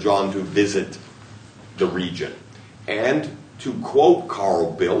Azerbaijan to visit the region. And to quote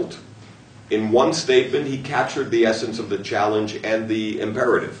Carl Bildt, in one statement he captured the essence of the challenge and the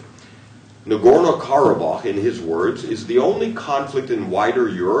imperative. Nagorno-Karabakh, in his words, is the only conflict in wider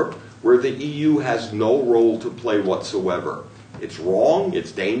Europe where the EU has no role to play whatsoever. It's wrong,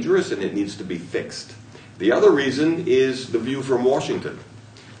 it's dangerous, and it needs to be fixed. The other reason is the view from Washington.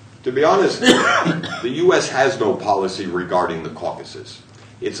 To be honest, the U.S. has no policy regarding the Caucasus.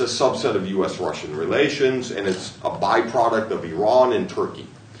 It's a subset of U.S.-Russian relations, and it's a byproduct of Iran and Turkey.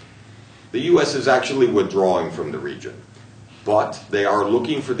 The U.S. is actually withdrawing from the region, but they are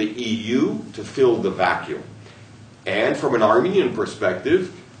looking for the EU to fill the vacuum. And from an Armenian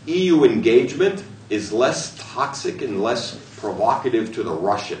perspective, EU engagement is less toxic and less provocative to the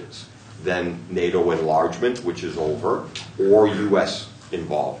Russians than NATO enlargement, which is over, or U.S.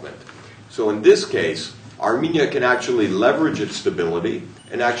 involvement. So in this case, Armenia can actually leverage its stability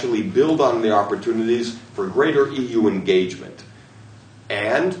and actually build on the opportunities for greater EU engagement.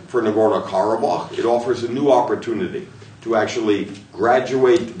 And for Nagorno-Karabakh, it offers a new opportunity to actually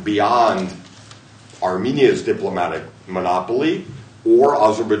graduate beyond Armenia's diplomatic monopoly or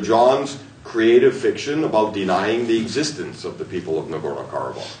Azerbaijan's creative fiction about denying the existence of the people of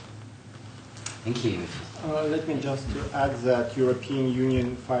Nagorno-Karabakh. Thank you. Let me just add that European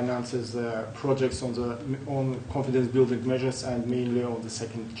Union finances projects on confidence-building measures and mainly on the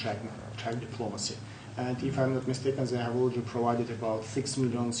second track diplomacy. And if I'm not mistaken, they have already provided about 6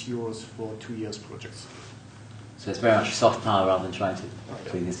 million euros for 2 years projects. So it's very much soft power rather than trying to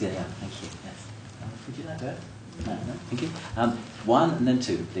bring this in. Yeah, thank you. Yes. Would you like to add? No, thank you. One and then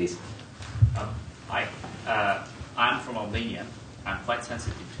two, please. I'm from Armenia. I'm quite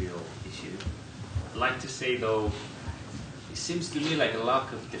sensitive to your issue. I'd like to say, though, it seems to me like a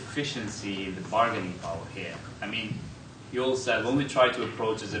lack of deficiency in the bargaining power here. I mean, you all said when we try to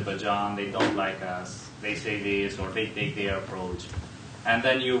approach Azerbaijan, they don't like us, they say this, or they take their approach. And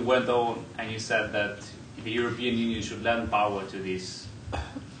then you went on and you said that the European Union should lend power to this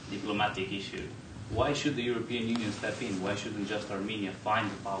diplomatic issue. Why should the European Union step in? Why shouldn't just Armenia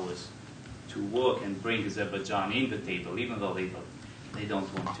find the powers to work and bring Azerbaijan in the table, even though they don't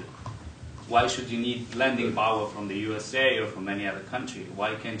want to? Why should you need lending power from the USA or from any other country?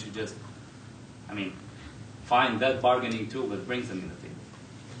 Why can't you just, find that bargaining tool that brings them in the table?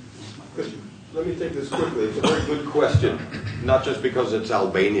 That's my question. Let me take this quickly. It's a very good question, not just because it's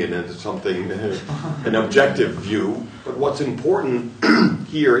Albanian and it's something, an objective view, but what's important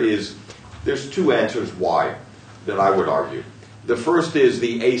here is there's two answers why that I would argue. The first is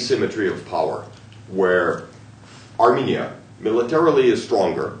the asymmetry of power, where Armenia militarily is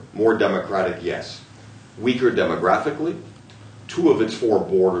stronger, more democratic, yes. Weaker demographically. 2 of its 4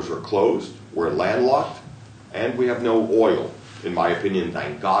 borders are closed. We're landlocked, and we have no oil. In my opinion,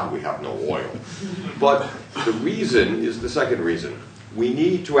 thank God we have no oil. But the reason is the second reason. We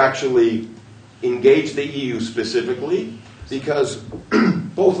need to actually engage the EU specifically because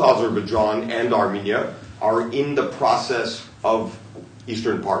both Azerbaijan and Armenia are in the process of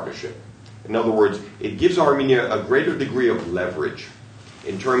Eastern Partnership. In other words, it gives Armenia a greater degree of leverage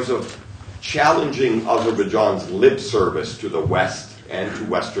in terms of challenging Azerbaijan's lip service to the West and to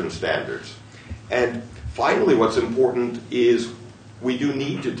Western standards. And finally, what's important is we do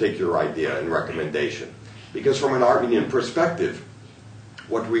need to take your idea and recommendation. Because from an Armenian perspective,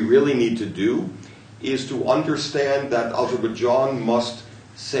 what we really need to do is to understand that Azerbaijan must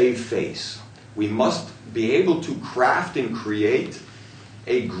save face. We must be able to craft and create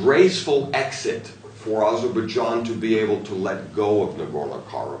a graceful exit for Azerbaijan to be able to let go of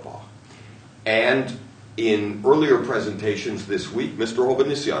Nagorno-Karabakh. And in earlier presentations this week, Mr.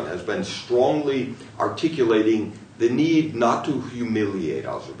 Hovhannisian has been strongly articulating the need not to humiliate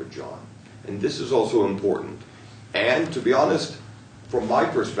Azerbaijan. And this is also important. And to be honest, from my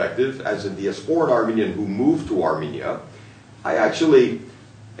perspective, as a diasporan Armenian who moved to Armenia, I actually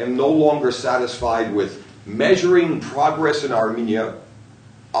am no longer satisfied with measuring progress in Armenia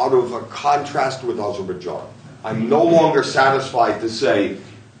out of a contrast with Azerbaijan. I'm no longer satisfied to say,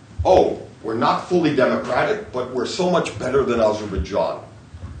 oh, we're not fully democratic, but we're so much better than Azerbaijan.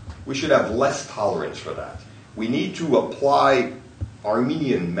 We should have less tolerance for that. We need to apply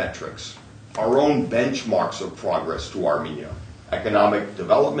Armenian metrics, our own benchmarks of progress to Armenia. Economic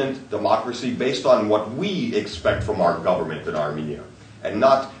development, democracy, based on what we expect from our government in Armenia, and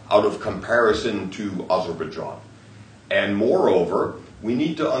not out of comparison to Azerbaijan. And moreover, we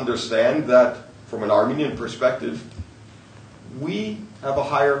need to understand that from an Armenian perspective, we have a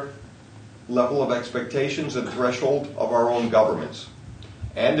higher level of expectations and threshold of our own governments.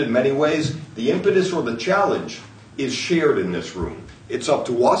 And in many ways, the impetus or the challenge is shared in this room. It's up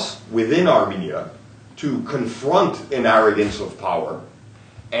to us within Armenia to confront an arrogance of power,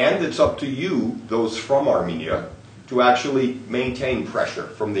 and it's up to you, those from Armenia, to actually maintain pressure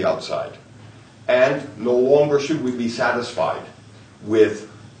from the outside. And no longer should we be satisfied with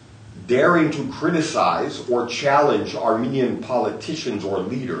daring to criticize or challenge Armenian politicians or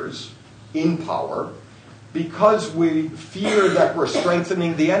leaders in power because we fear that we're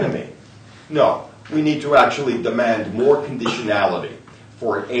strengthening the enemy. No, we need to actually demand more conditionality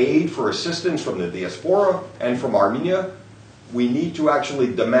for aid, for assistance from the diaspora and from Armenia. We need to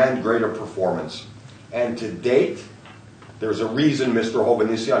actually demand greater performance. And to date, there's a reason Mr.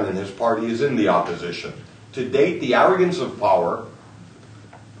 Hovhannisian and his party is in the opposition. To date, the arrogance of power,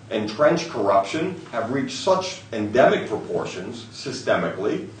 entrenched corruption have reached such endemic proportions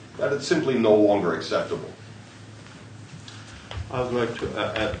systemically that it's simply no longer acceptable. I would like to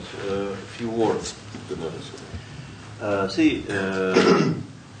add a few words to this.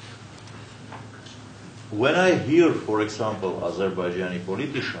 When I hear, for example, Azerbaijani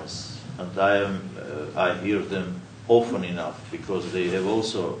politicians, and I hear them often enough because they have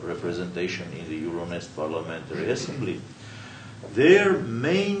also representation in the Euronest Parliamentary Assembly, their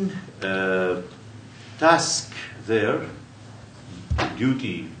main task there,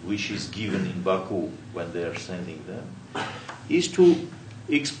 duty which is given in Baku when they are sending them, is to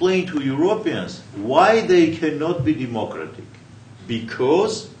explain to Europeans why they cannot be democratic.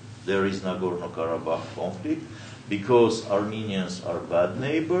 Because there is Nagorno-Karabakh conflict, because Armenians are bad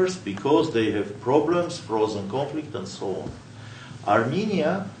neighbors, because they have problems, frozen conflict, and so on.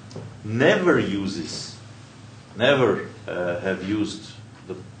 Armenia never have used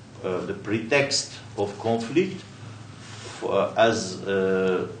the pretext of conflict as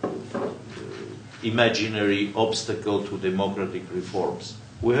imaginary obstacle to democratic reforms.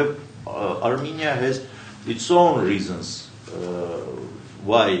 Armenia has its own reasons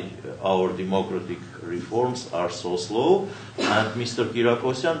why our democratic reforms are so slow, and Mr.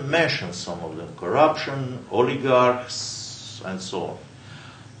 Giragosian mentioned some of them: corruption, oligarchs, and so on.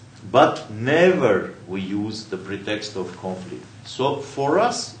 But never we use the pretext of conflict. So for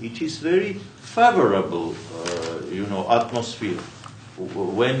us, it is very favorable, atmosphere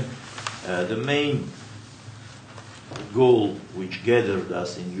when the main goal which gathered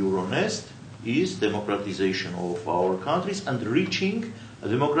us in Euronest is democratization of our countries and reaching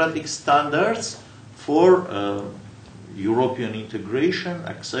democratic standards for European integration,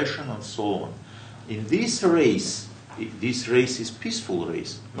 accession, and so on. In this race is peaceful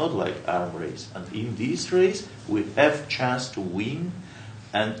race, not like arm race. And in this race, we have chance to win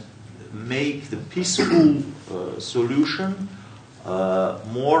and make the peaceful solution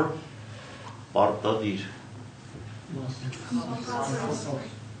more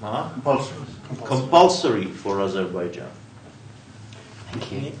compulsory for Azerbaijan.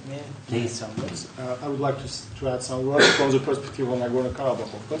 Thank you. Please. I would like to add some words from the perspective of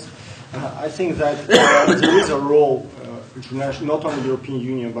Nagorno-Karabakh, of course. I think that there is a role, not only the European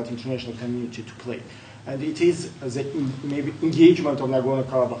Union, but international community to play. And it is the maybe engagement of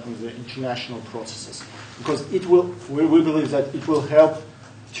Nagorno-Karabakh in the international processes. Because it will, we believe that it will help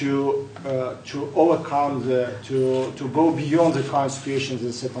to overcome, to go beyond the current situation in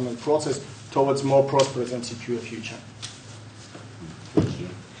the settlement process towards more prosperous and secure future. Thank you.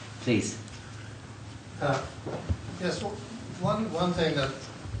 Please. Yes, one thing that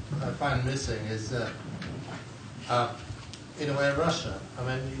I find missing is, in a way, Russia. I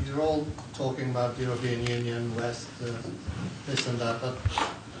mean, you're all talking about the European Union, West, this and that, but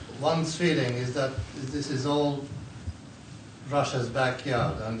one's feeling is that this is all Russia's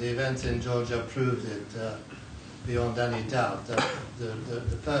backyard, and the events in Georgia proved it beyond any doubt, that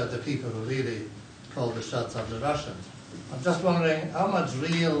the people who really called the shots are the Russians. I'm just wondering, how much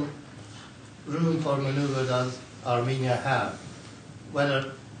real room for maneuver does Armenia have?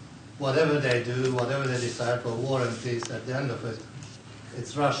 Whatever they do, whatever they decide for war and peace, at the end of it,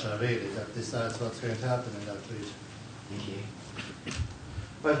 it's Russia, really, that decides what's going to happen in that region. Thank you.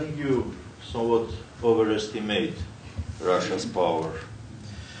 I think you somewhat overestimate Russia's power.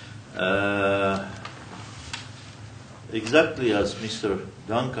 Exactly as Mr.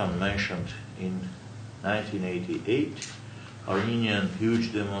 Duncan mentioned in 1988, Armenian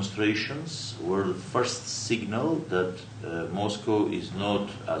huge demonstrations were the first signal that Moscow is not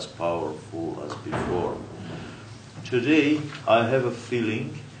as powerful as before. Today, I have a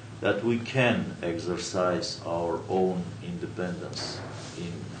feeling that we can exercise our own independence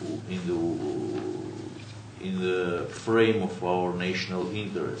in the frame of our national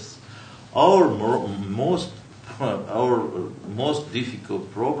interests. Our most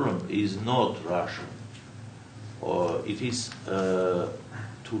difficult problem is not Russia. It is to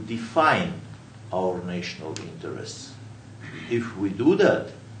define our national interests. If we do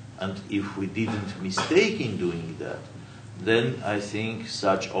that, and if we didn't mistake in doing that, then I think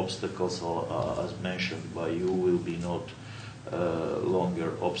such obstacles as mentioned by you will be not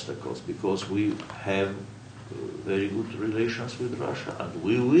longer obstacles, because we have very good relations with Russia, and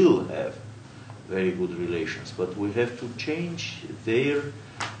we will have very good relations, but we have to change their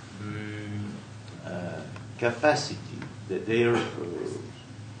capacity, their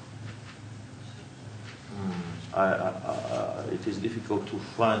it is difficult to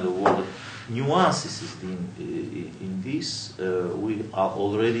find the word. Nuances in this we are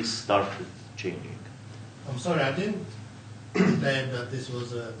already started changing. I'm sorry, I didn't claim that this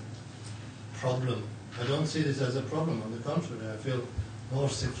was a problem. I don't see this as a problem. On the contrary, I feel more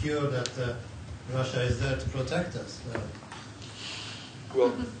secure that Russia is there to protect us.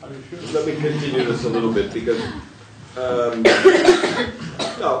 Well, let me continue this a little bit, because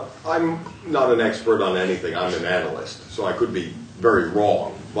no, I'm not an expert on anything. I'm an analyst, so I could be very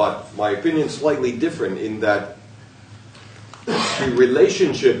wrong. But my opinion is slightly different in that the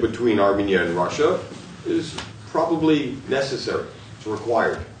relationship between Armenia and Russia is probably necessary. It's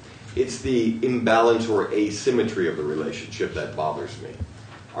required. It's the imbalance or asymmetry of the relationship that bothers me.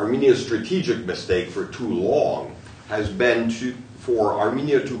 Armenia's strategic mistake for too long has been for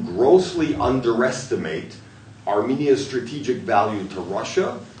Armenia to grossly underestimate Armenia's strategic value to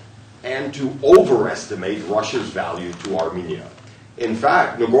Russia and to overestimate Russia's value to Armenia. In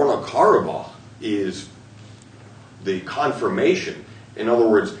fact, Nagorno-Karabakh is the confirmation. In other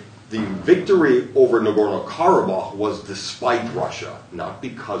words, the victory over Nagorno-Karabakh was despite Russia, not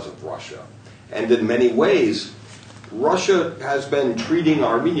because of Russia. And in many ways, Russia has been treating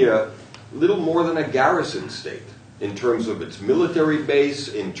Armenia little more than a garrison state in terms of its military base,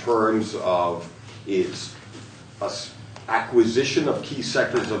 in terms of is acquisition of key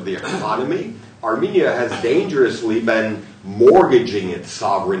sectors of the economy. Armenia has dangerously been mortgaging its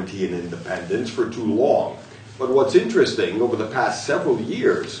sovereignty and independence for too long. But what's interesting, over the past several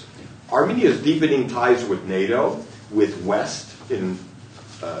years, Armenia is deepening ties with NATO, with West in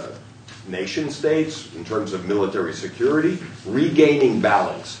nation states in terms of military security, regaining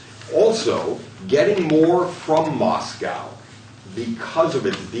balance. Also, getting more from Moscow because of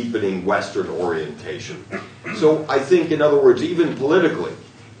its deepening Western orientation. So I think, in other words, even politically,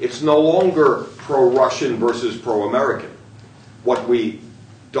 it's no longer pro-Russian versus pro-American. What we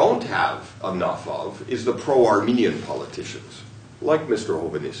don't have enough of is the pro-Armenian politicians, like Mr.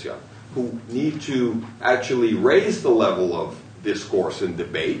 Hovhannisian, who need to actually raise the level of discourse and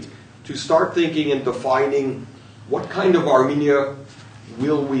debate to start thinking and defining what kind of Armenia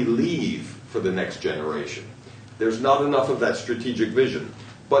will we leave for the next generation. There's not enough of that strategic vision.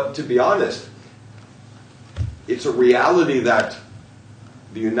 But to be honest, it's a reality that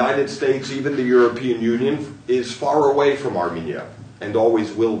the United States, even the European Union, is far away from Armenia and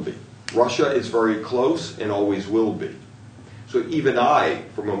always will be. Russia is very close and always will be. So even I,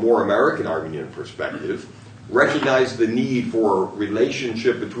 from a more American Armenian perspective, recognize the need for a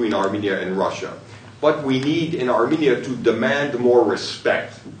relationship between Armenia and Russia. But we need in Armenia to demand more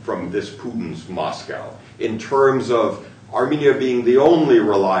respect from this Putin's Moscow in terms of Armenia being the only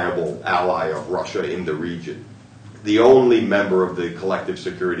reliable ally of Russia in the region, the only member of the Collective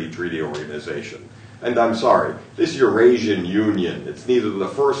Security Treaty Organization. And I'm sorry, this Eurasian Union, it's neither the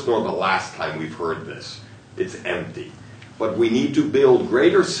first nor the last time we've heard this. It's empty. But we need to build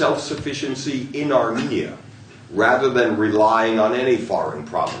greater self-sufficiency in Armenia rather than relying on any foreign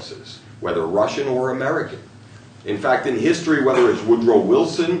promises, whether Russian or American. In fact, in history, whether it's Woodrow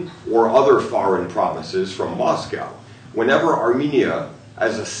Wilson or other foreign promises from Moscow, whenever Armenia,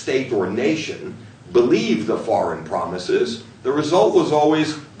 as a state or nation, believed the foreign promises, the result was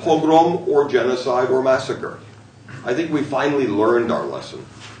always pogrom or genocide or massacre. I think we finally learned our lesson.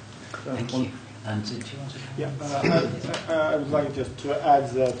 Thank you. And did you want to? Yeah, I would like just to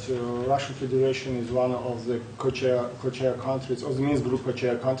add that Russian Federation is one of the co-chair countries, or the Minsk Group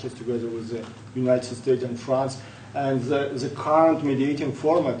co-chair countries, together with the United States and France. And the current mediating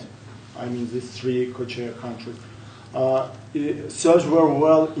format, I mean these three co-chair countries, serves very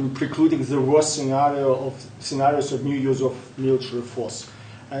well in precluding the worst scenarios of new use of military force.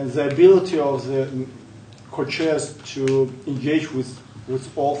 And the ability of the co-chairs to engage with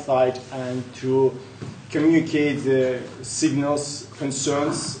all sides and to communicate the signals,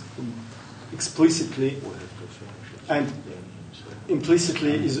 concerns explicitly and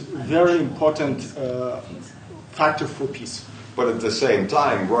implicitly is a very important factor for peace. But at the same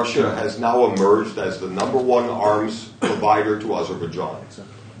time, Russia has now emerged as the #1 arms provider to Azerbaijan.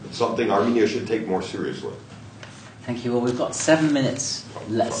 It's something Armenia should take more seriously. Thank you. Well, we've got 6 minutes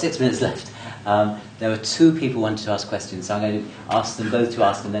left. There were two people who wanted to ask questions, so I'm going to ask them both to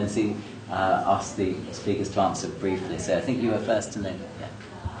ask and then ask the speakers to answer briefly. So I think you were first and then, yeah,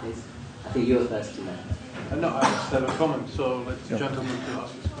 please. I think you were first and then. No, I just have a comment, so let the gentleman to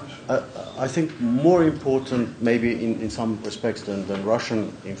ask his question. I think more important maybe in some respects than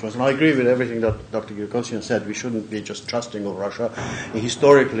Russian influence, and I agree with everything that Dr. Giragosian said. We shouldn't be just trusting of Russia.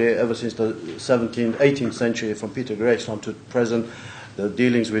 Historically, ever since the 17th, 18th century, from Peter Grace on to present, the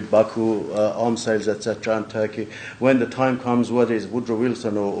dealings with Baku, arms sales, etc., and Turkey, when the time comes, whether it's Woodrow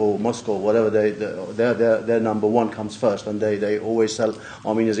Wilson or Moscow, whatever, their #1 comes first, and they always sell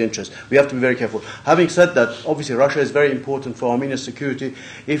Armenia's interests. We have to be very careful. Having said that, obviously Russia is very important for Armenia's security,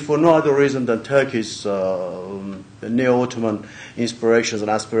 if for no other reason than Turkey's neo-Ottoman inspirations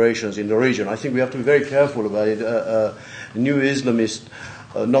and aspirations in the region. I think we have to be very careful about it. New Islamist,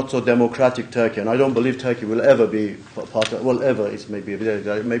 not so democratic Turkey, and I don't believe Turkey will ever be part of, well, ever, it's maybe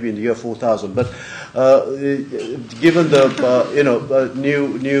in the year 4000, but given the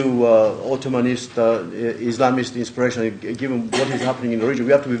new Ottomanist Islamist inspiration, given what is happening in the region,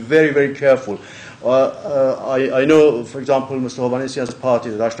 we have to be very, very careful. I know, for example, Mr. Hovhannisian's party,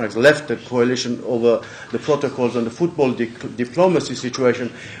 the Ashot, left the coalition over the protocols and the football diplomacy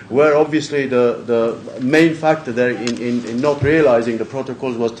situation, where obviously the main factor there in not realizing the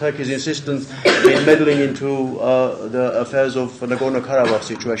protocols was Turkey's insistence in meddling into the affairs of Nagorno-Karabakh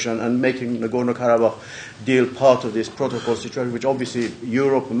situation and making Nagorno-Karabakh deal part of this protocol situation, which obviously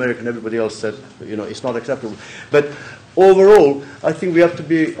Europe, America, and everybody else said, it's not acceptable. But overall, I think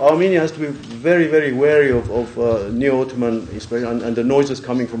Armenia has to be very, very wary of neo-Ottoman inspiration and the noises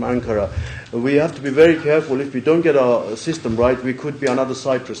coming from Ankara. We have to be very careful. If we don't get our system right, we could be another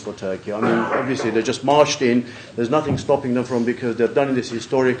Cyprus for Turkey. I mean, obviously, they just marched in. There's nothing stopping them from, because they've done this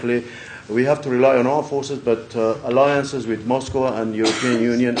historically. We have to rely on our forces, but alliances with Moscow and European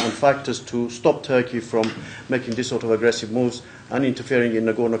Union and factors to stop Turkey from making this sort of aggressive moves and interfering in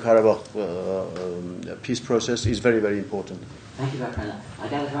Nagorno-Karabakh peace process is very, very important. Thank you, Vahan. I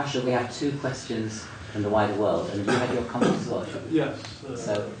gather from Ashot we have 2 questions from the wider world, and you have your comments as well. Yes.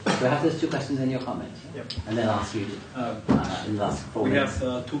 So, do I have those 2 questions in your comments? Yep. And then I'll ask you in the last 4 We minutes.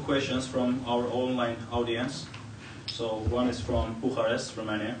 have 2 questions from our online audience. So one is from Bucharest,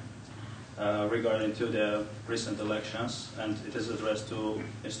 Romania, regarding to the recent elections, and it is addressed to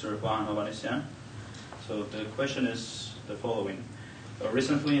Mr. Vahan Hovhannisian. So the question is the following.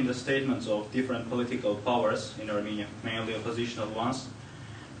 Recently in the statements of different political powers in Armenia, mainly oppositional ones,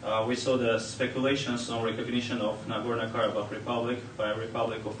 we saw the speculations on recognition of Nagorno-Karabakh Republic by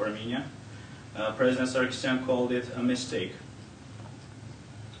Republic of Armenia. President Sargsyan called it a mistake.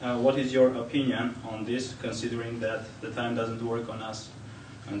 What is your opinion on this, considering that the time doesn't work on us,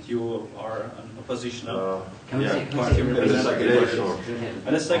 and you are an oppositional party representative?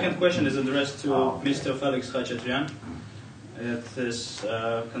 And the second question is addressed to Mr. Felix Khachatryan. It is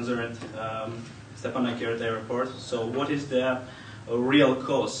concerned Stepanakert airport. So what is the real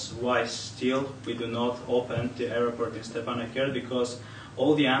cause why still we do not open the airport in Stepanakert? Because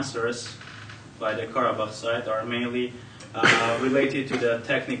all the answers by the Karabakh side are mainly related to the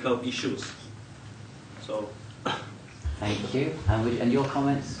technical issues. So, thank you. And your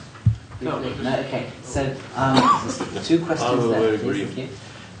comments? No. Okay. So, 2 questions there, please.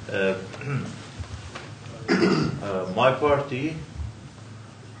 Thank you. My party,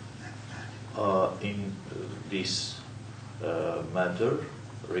 in this matter,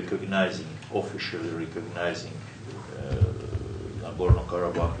 officially recognizing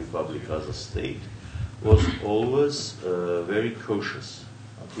Nagorno-Karabakh Republic as a state, was always very cautious.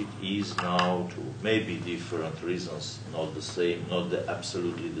 And it is now, to maybe different reasons, not the same,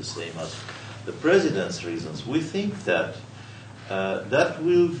 absolutely the same as the president's reasons. We think that that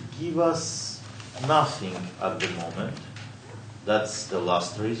will give us nothing at the moment. That's the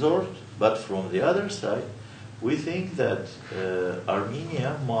last resort. But from the other side, we think that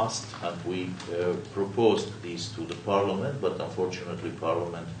Armenia must, and we proposed this to the parliament, but unfortunately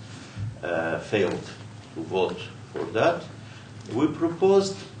parliament failed to vote for that. We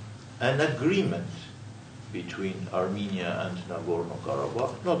proposed an agreement between Armenia and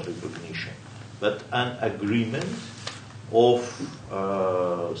Nagorno-Karabakh, not recognition, but an agreement of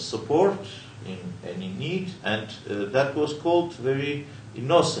support in any need, and that was called very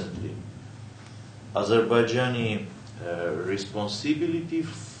innocently Azerbaijani responsibility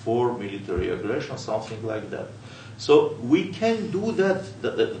for military aggression, something like that. So we can do that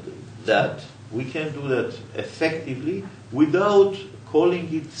we can do that effectively without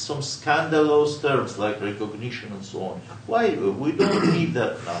calling it some scandalous terms like recognition and so on. Why? We don't need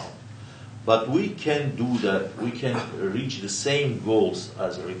that now. But we can do that. We can reach the same goals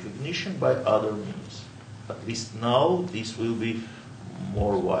as recognition by other means. At least now, this will be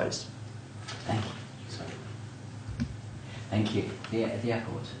more wise. Thank you. Sorry. Thank you. The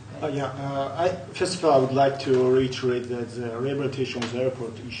airport. First of all, I would like to reiterate that the rehabilitation of the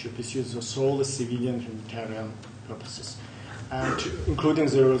airport issue pursues the solely civilian humanitarian purposes, and including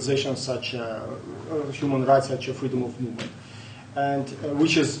the realization of such human rights, such as freedom of movement, and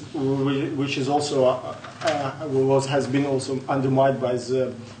which is also has been also undermined by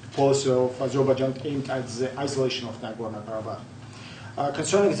the policy of Azerbaijan aimed at the isolation of Nagorno-Karabakh.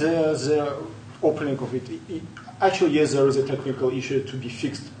 Concerning the opening of it, actually, yes, there is a technical issue to be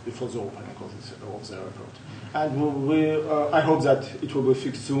fixed before the opening of the airport. And I hope that it will be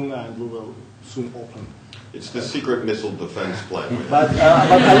fixed soon and we will soon open. It's the secret missile defense plan. But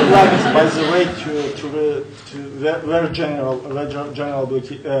I would like, by the way, to very general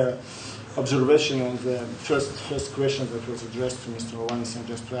observation on the first question that was addressed to Mr. Hovhannisian,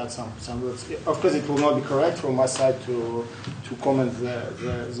 just to add some words. Of course, it will not be correct from my side to comment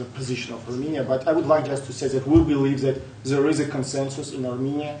the position of Armenia, but I would like just to say that we believe that there is a consensus in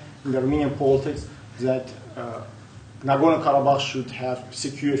Armenia, in the Armenian politics, that Nagorno-Karabakh should have a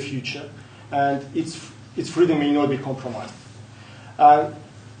secure future, and its freedom may not be compromised.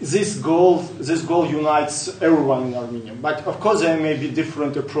 This goal unites everyone in Armenia, but of course there may be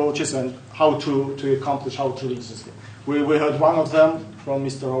different approaches and how to accomplish, how to reach this goal. We heard one of them from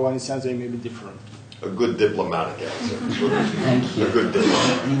Mr. Hovhannisian. They may be different. A good diplomatic answer. Thank you. A good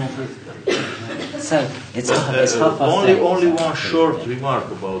diplomatic. So it's half past only one short remark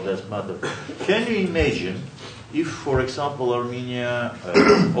about that matter. Can you imagine if, for example, Armenia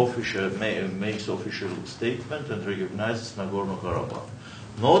makes official statement and recognizes Nagorno-Karabakh?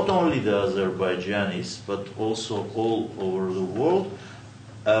 Not only the Azerbaijanis, but also all over the world,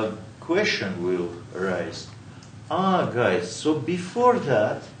 question will arise. Guys, so before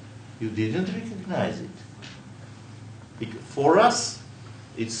that, you didn't recognize it. For us,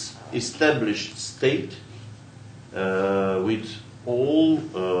 it's established state with all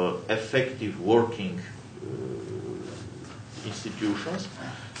effective working institutions.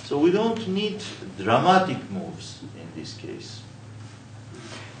 So we don't need dramatic moves in this case.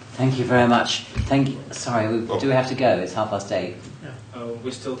 Thank you very much. Sorry, we do have to go. It's 8:30.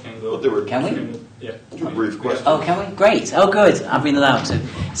 We still can go. Can we? Yeah. Two brief questions. Oh, can we? Great. Oh, good. I've been allowed to.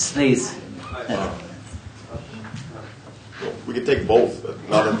 Please. We can take both, but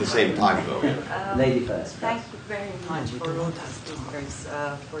not at the same time, though. Lady first. Thank you very much for all the speakers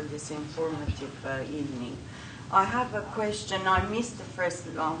for this informative evening. I have a question. I missed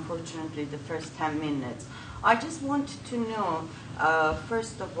unfortunately, the first 10 minutes. I just wanted to know,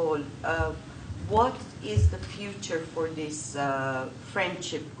 first of all, what is the future for these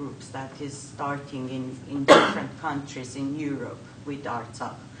friendship groups that is starting in different countries in Europe with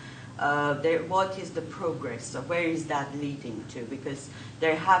Artsakh? What is the progress? Where is that leading to? Because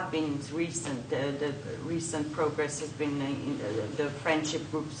there have been the recent progress has been in the friendship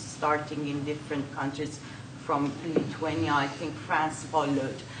groups starting in different countries. From Lithuania, I think France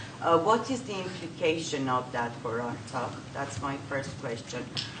followed. What is the implication of that for Artsakh? That's my first question.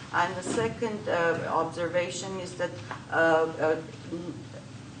 And the second observation is that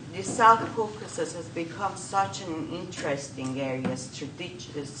the South Caucasus has become such an interesting area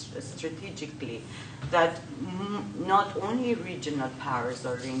strategically that not only regional powers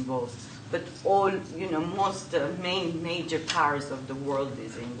are involved, but all, most main major powers of the world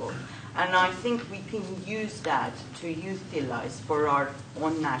is involved. And I think we can use that to utilize for our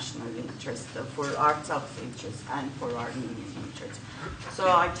own national interest, for Artsakh's interest, and for Armenian interest. So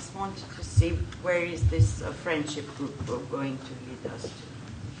I just wanted to see where is this friendship group going to lead us to.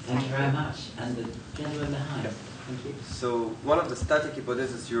 Thank you very much. And the gentleman behind. Thank you. So one of the static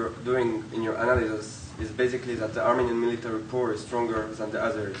hypotheses you're doing in your analysis is basically that the Armenian military power is stronger than the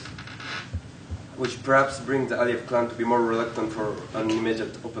Azeris, which perhaps brings the Aliyev clan to be more reluctant for an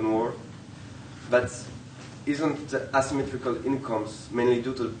immediate open war. But isn't the asymmetrical incomes mainly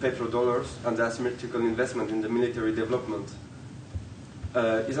due to the petrodollars and the asymmetrical investment in the military development?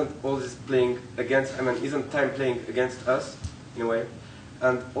 Isn't all this playing against, isn't time playing against us in a way?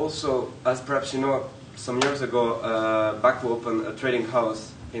 And also, as perhaps you know, some years ago, Baku opened a trading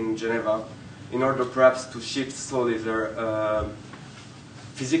house in Geneva in order perhaps to shift slowly their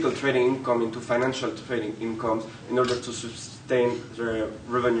physical trading income into financial trading incomes in order to sustain their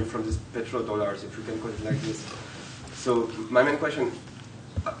revenue from these petrodollars, if you can call it like this. So my main question,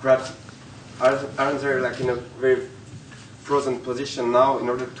 perhaps, aren't they like in a very frozen position now in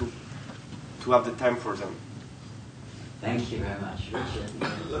order to have the time for them? Thank you very much. Richard.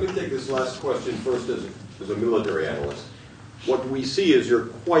 Let me take this last question first as a military analyst. What we see is you're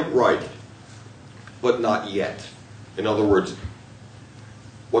quite right, but not yet. In other words,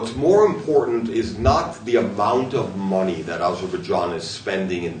 what's more important is not the amount of money that Azerbaijan is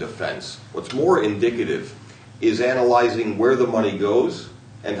spending in defense. What's more indicative is analyzing where the money goes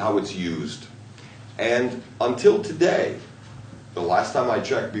and how it's used. And until today, the last time I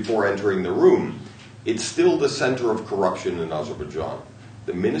checked before entering the room, it's still the center of corruption in Azerbaijan.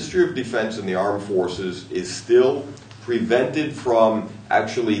 The Ministry of Defense and the Armed Forces is still prevented from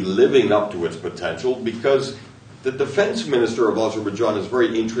actually living up to its potential because the defense minister of Azerbaijan is a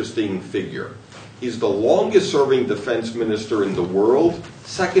very interesting figure. He's the longest serving defense minister in the world,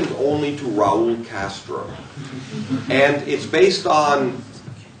 second only to Raul Castro. And it's based on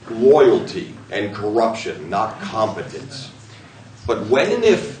loyalty and corruption, not competence. But when and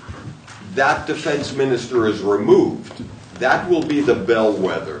if that defense minister is removed, that will be the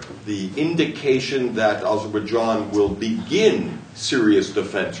bellwether, the indication that Azerbaijan will begin serious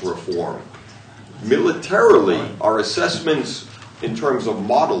defense reform. Militarily, our assessments in terms of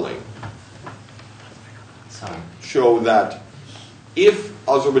modeling show that if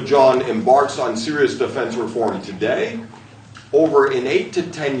Azerbaijan embarks on serious defense reform today, over an 8 to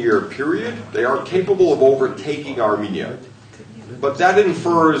 10 year period, they are capable of overtaking Armenia. But that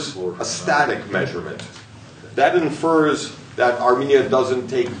infers a static measurement. That infers that Armenia doesn't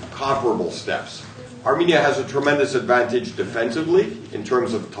take comparable steps. Armenia has a tremendous advantage defensively in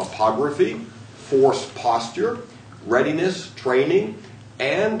terms of topography, force posture, readiness, training,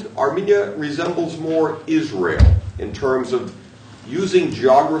 and Armenia resembles more Israel in terms of using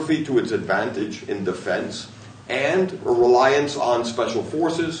geography to its advantage in defense and a reliance on special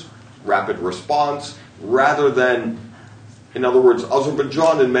forces, rapid response, rather than, in other words,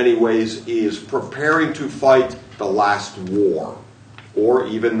 Azerbaijan in many ways is preparing to fight the last war. or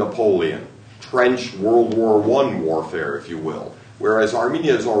even Napoleon. Trench World War I warfare, if you will. Whereas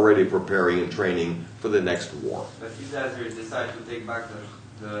Armenia is already preparing and training for the next war. But if the Azeris decide to take back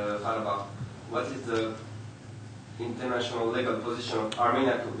the Karabakh, what is the international legal position of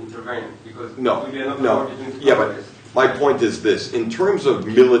Armenia to intervene? Because No, we are not no. Yeah, but my point is this. In terms of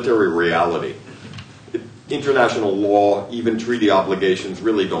military reality, international law, even treaty obligations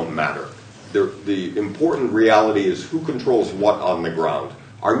really don't matter. The important reality is who controls what on the ground.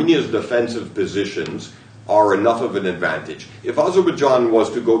 Armenia's defensive positions are enough of an advantage. If Azerbaijan was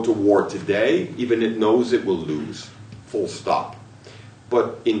to go to war today, even it knows it will lose, full stop.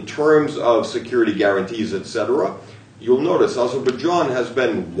 But in terms of security guarantees, etc., you'll notice Azerbaijan has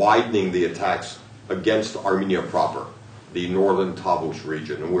been widening the attacks against Armenia proper, the northern Tavush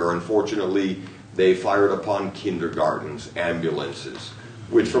region, where unfortunately they fired upon kindergartens, ambulances,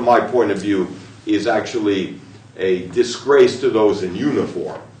 which from my point of view is actually a disgrace to those in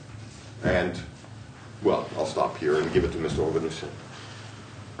uniform. And, well, I'll stop here and give it to Mr. Hovhannisian.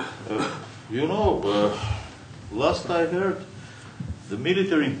 Last I heard, the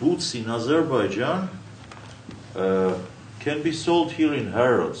military boots in Azerbaijan can be sold here in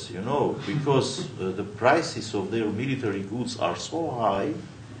Harrods, because the prices of their military goods are so high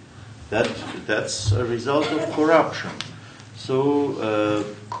that that's a result of corruption. So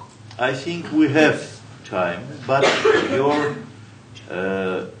I think we have time, but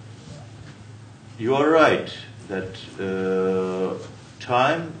you are right that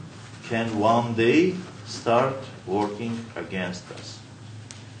time can one day start working against us.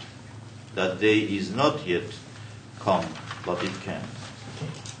 That day is not yet come, but it can.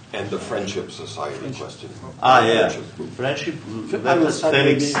 And the Friendship Society question. Yeah. Friendship. Let us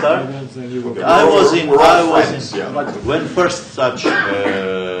Felix start. When first such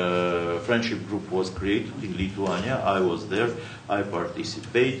friendship group was created in Lithuania, I was there. I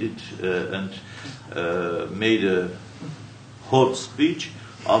participated and made a hot speech,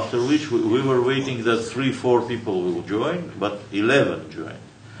 after which we were waiting that 3-4 people will join, but 11 joined.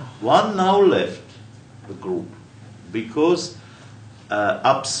 One now left the group because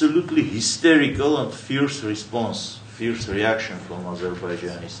absolutely hysterical and fierce reaction from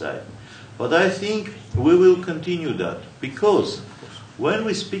Azerbaijani side. But I think we will continue that, because when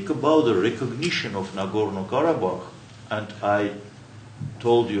we speak about the recognition of Nagorno-Karabakh, and I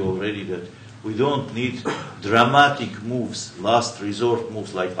told you already that we don't need dramatic moves, last resort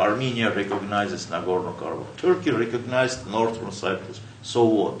moves, like Armenia recognizes Nagorno-Karabakh. Turkey recognized Northern Cyprus. So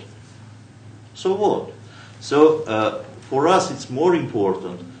what? So what? So for us it's more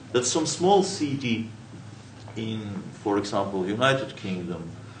important that some small city in, for example, United Kingdom,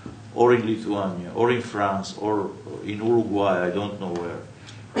 or in Lithuania, or in France, or in Uruguay, I don't know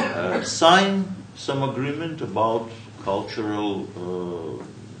where, sign some agreement about cultural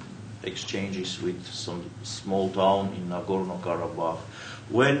exchanges with some small town in Nagorno-Karabakh.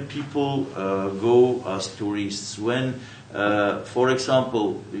 When people go as tourists, when, for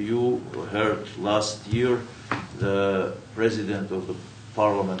example, you heard last year the president of the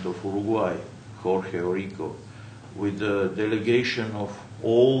Parliament of Uruguay, Jorge Orico, with the delegation of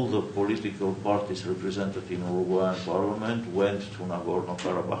all the political parties represented in Uruguayan Parliament, went to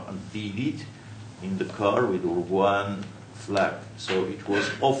Nagorno-Karabakh and did it in the car with Uruguayan flag. So it was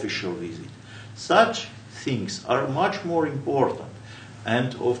official visit. Such things are much more important.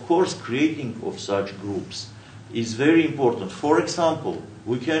 And of course, creating of such groups is very important. For example,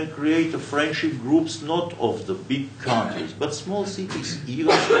 we can create a friendship groups not of the big countries, but small cities,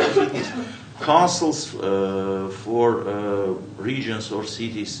 even small cities, councils for regions or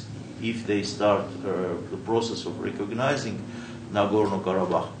cities, if they start the process of recognizing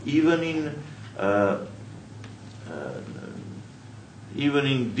Nagorno-Karabakh, even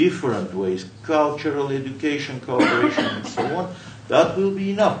in different ways, cultural, education, cooperation, and so on. That will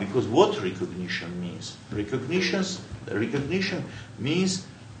be enough, because what recognition means? Recognition means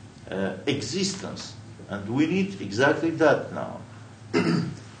existence, and we need exactly that now.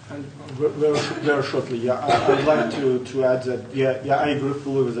 And very shortly, I'd like to add that, I agree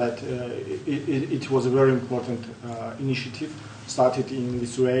fully with that. It was a very important initiative, started in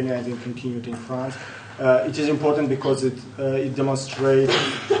Lithuania and then continued in France. It is important because it demonstrates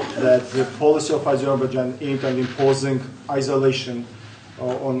that the policy of Azerbaijan aimed at imposing isolation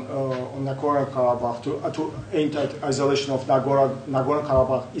on Nagorno-Karabakh, to aim at isolation of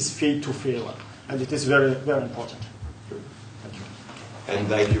Nagorno-Karabakh is fate to failure, and it is very, very important. Thank you. And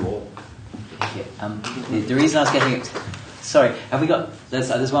thank you all. The reason I was getting it, sorry, have we got?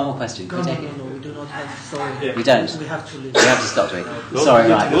 There's one more question. Can we take it? No, we do not have. Sorry, we don't. We have to leave. We have to stop doing. Sorry,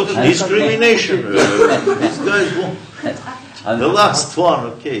 right. Discrimination. These guys won't. The last one,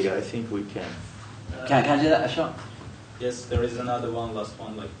 okay, I think we can. Can I do that, Ashot? Yes, there is another one, last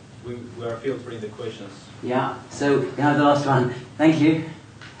one. Like we are filtering the questions. Yeah. So we have the last one. Thank you,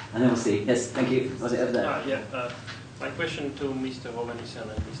 and then we'll see. Yes, thank you. Was it over there? My question to Mr. Hovhannisian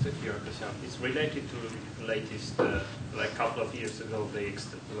and Mr. Giragosian is related to the latest, like a couple of years ago, they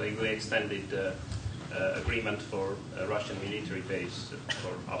extended the agreement for a Russian military base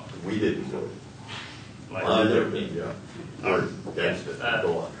for up to... We didn't do it. Like Armenia. Go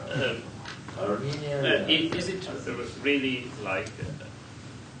on. Armenia. Is it really like a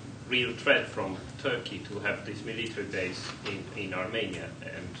real threat from Turkey to have this military base in Armenia?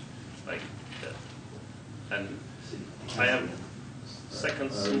 And like, and I have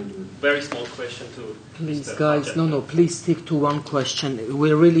second very small question to Please, Mr. guys, Khachatryan. please stick to one question.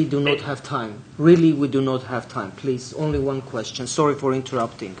 We really do not have time. Really, we do not have time. Please, only one question. Sorry for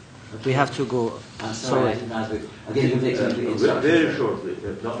interrupting. We have to go. Sorry. I'll give you Very shortly.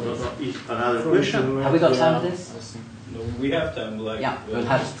 No. Another question? Have we got time for this? No, we have time. Like, yeah, we'll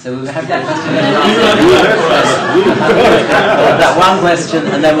have that question. We'll have that one question,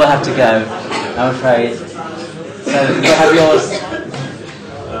 and then we'll have to go. I'm afraid. So we'll have yours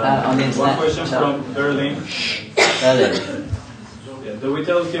on the internet. One question from Berlin. Berlin. The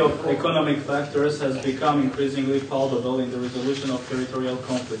vitality of economic factors has become increasingly palpable in the resolution of territorial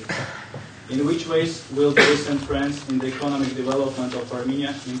conflict. In which ways will the recent trends in the economic development of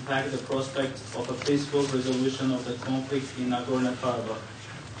Armenia impact the prospect of a peaceful resolution of the conflict in Nagorno-Karabakh?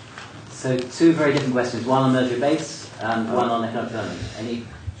 So two very different questions, one on military base and one on economic development. Any?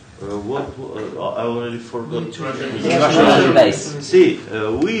 I already forgot. Russian base. See,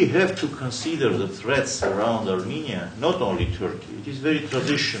 we have to consider the threats around Armenia, not only Turkey. It is very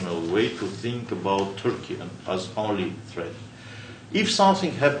traditional way to think about Turkey as only threat. If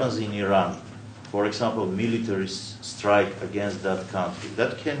something happens in Iran, for example, military strike against that country,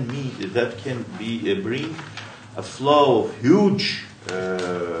 that can bring a flow of huge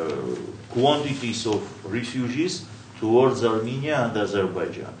quantities of refugees towards Armenia and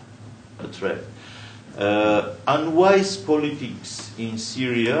Azerbaijan. A threat. Unwise politics in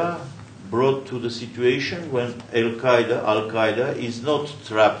Syria brought to the situation when Al-Qaeda is not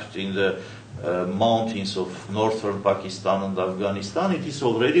trapped in the mountains of northern Pakistan and Afghanistan. It is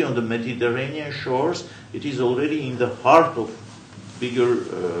already on the Mediterranean shores. It is already in the heart of bigger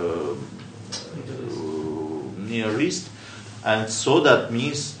Near East, and so that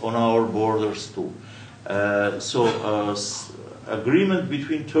means on our borders too. Agreement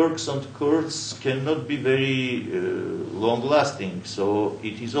between Turks and Kurds cannot be very long-lasting. So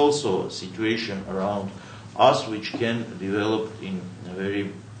it is also a situation around us which can develop in a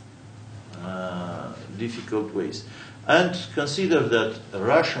very difficult ways. And consider that a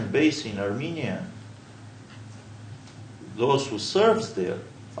Russian base in Armenia, those who serve there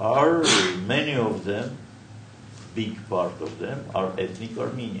are, many of them, big part of them, are ethnic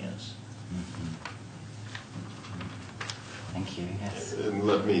Armenians. Thank you, yes. And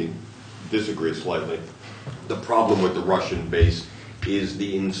let me disagree slightly. The problem with the Russian base is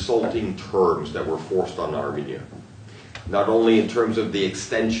the insulting terms that were forced on Armenia. Not only in terms of the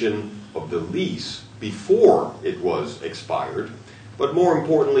extension of the lease before it was expired, but more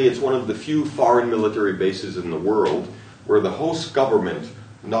importantly, it's one of the few foreign military bases in the world where the host government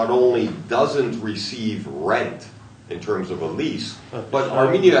not only doesn't receive rent in terms of a lease, but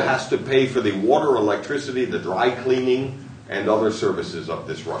Armenia has to pay for the water, electricity, the dry cleaning, and other services of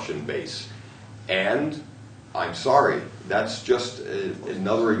this Russian base. And I'm sorry, that's just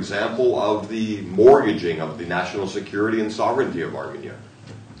another example of the mortgaging of the national security and sovereignty of Armenia.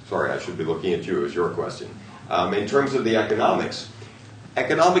 Sorry, I should be looking at you. It was your question. In terms of the economics,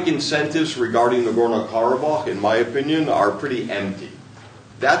 economic incentives regarding Nagorno-Karabakh, in my opinion, are pretty empty.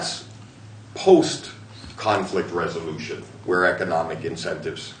 That's post-conflict resolution where economic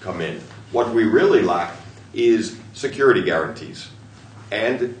incentives come in. What we really lack is security guarantees.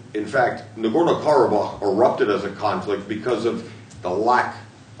 And, in fact, Nagorno-Karabakh erupted as a conflict because of the lack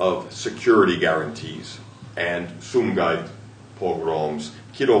of security guarantees and Sumgait pogroms,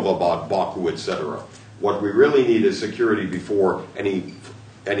 Kirovabad, Baku, etc. What we really need is security before any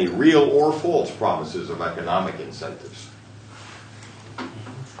real or false promises of economic incentives.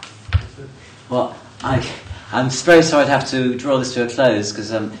 Well, I'm very sorry to have to draw this to a close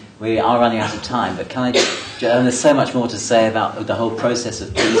because we are running out of time, but can I, there's so much more to say about the whole process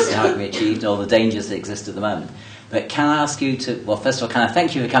of peace and how it can be achieved and all the dangers that exist at the moment. But can I ask you to, well, first of all, can I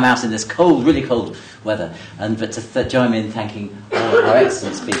thank you for coming out in this cold, really cold weather, but to join me in thanking all our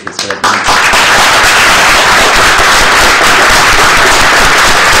excellent speakers for their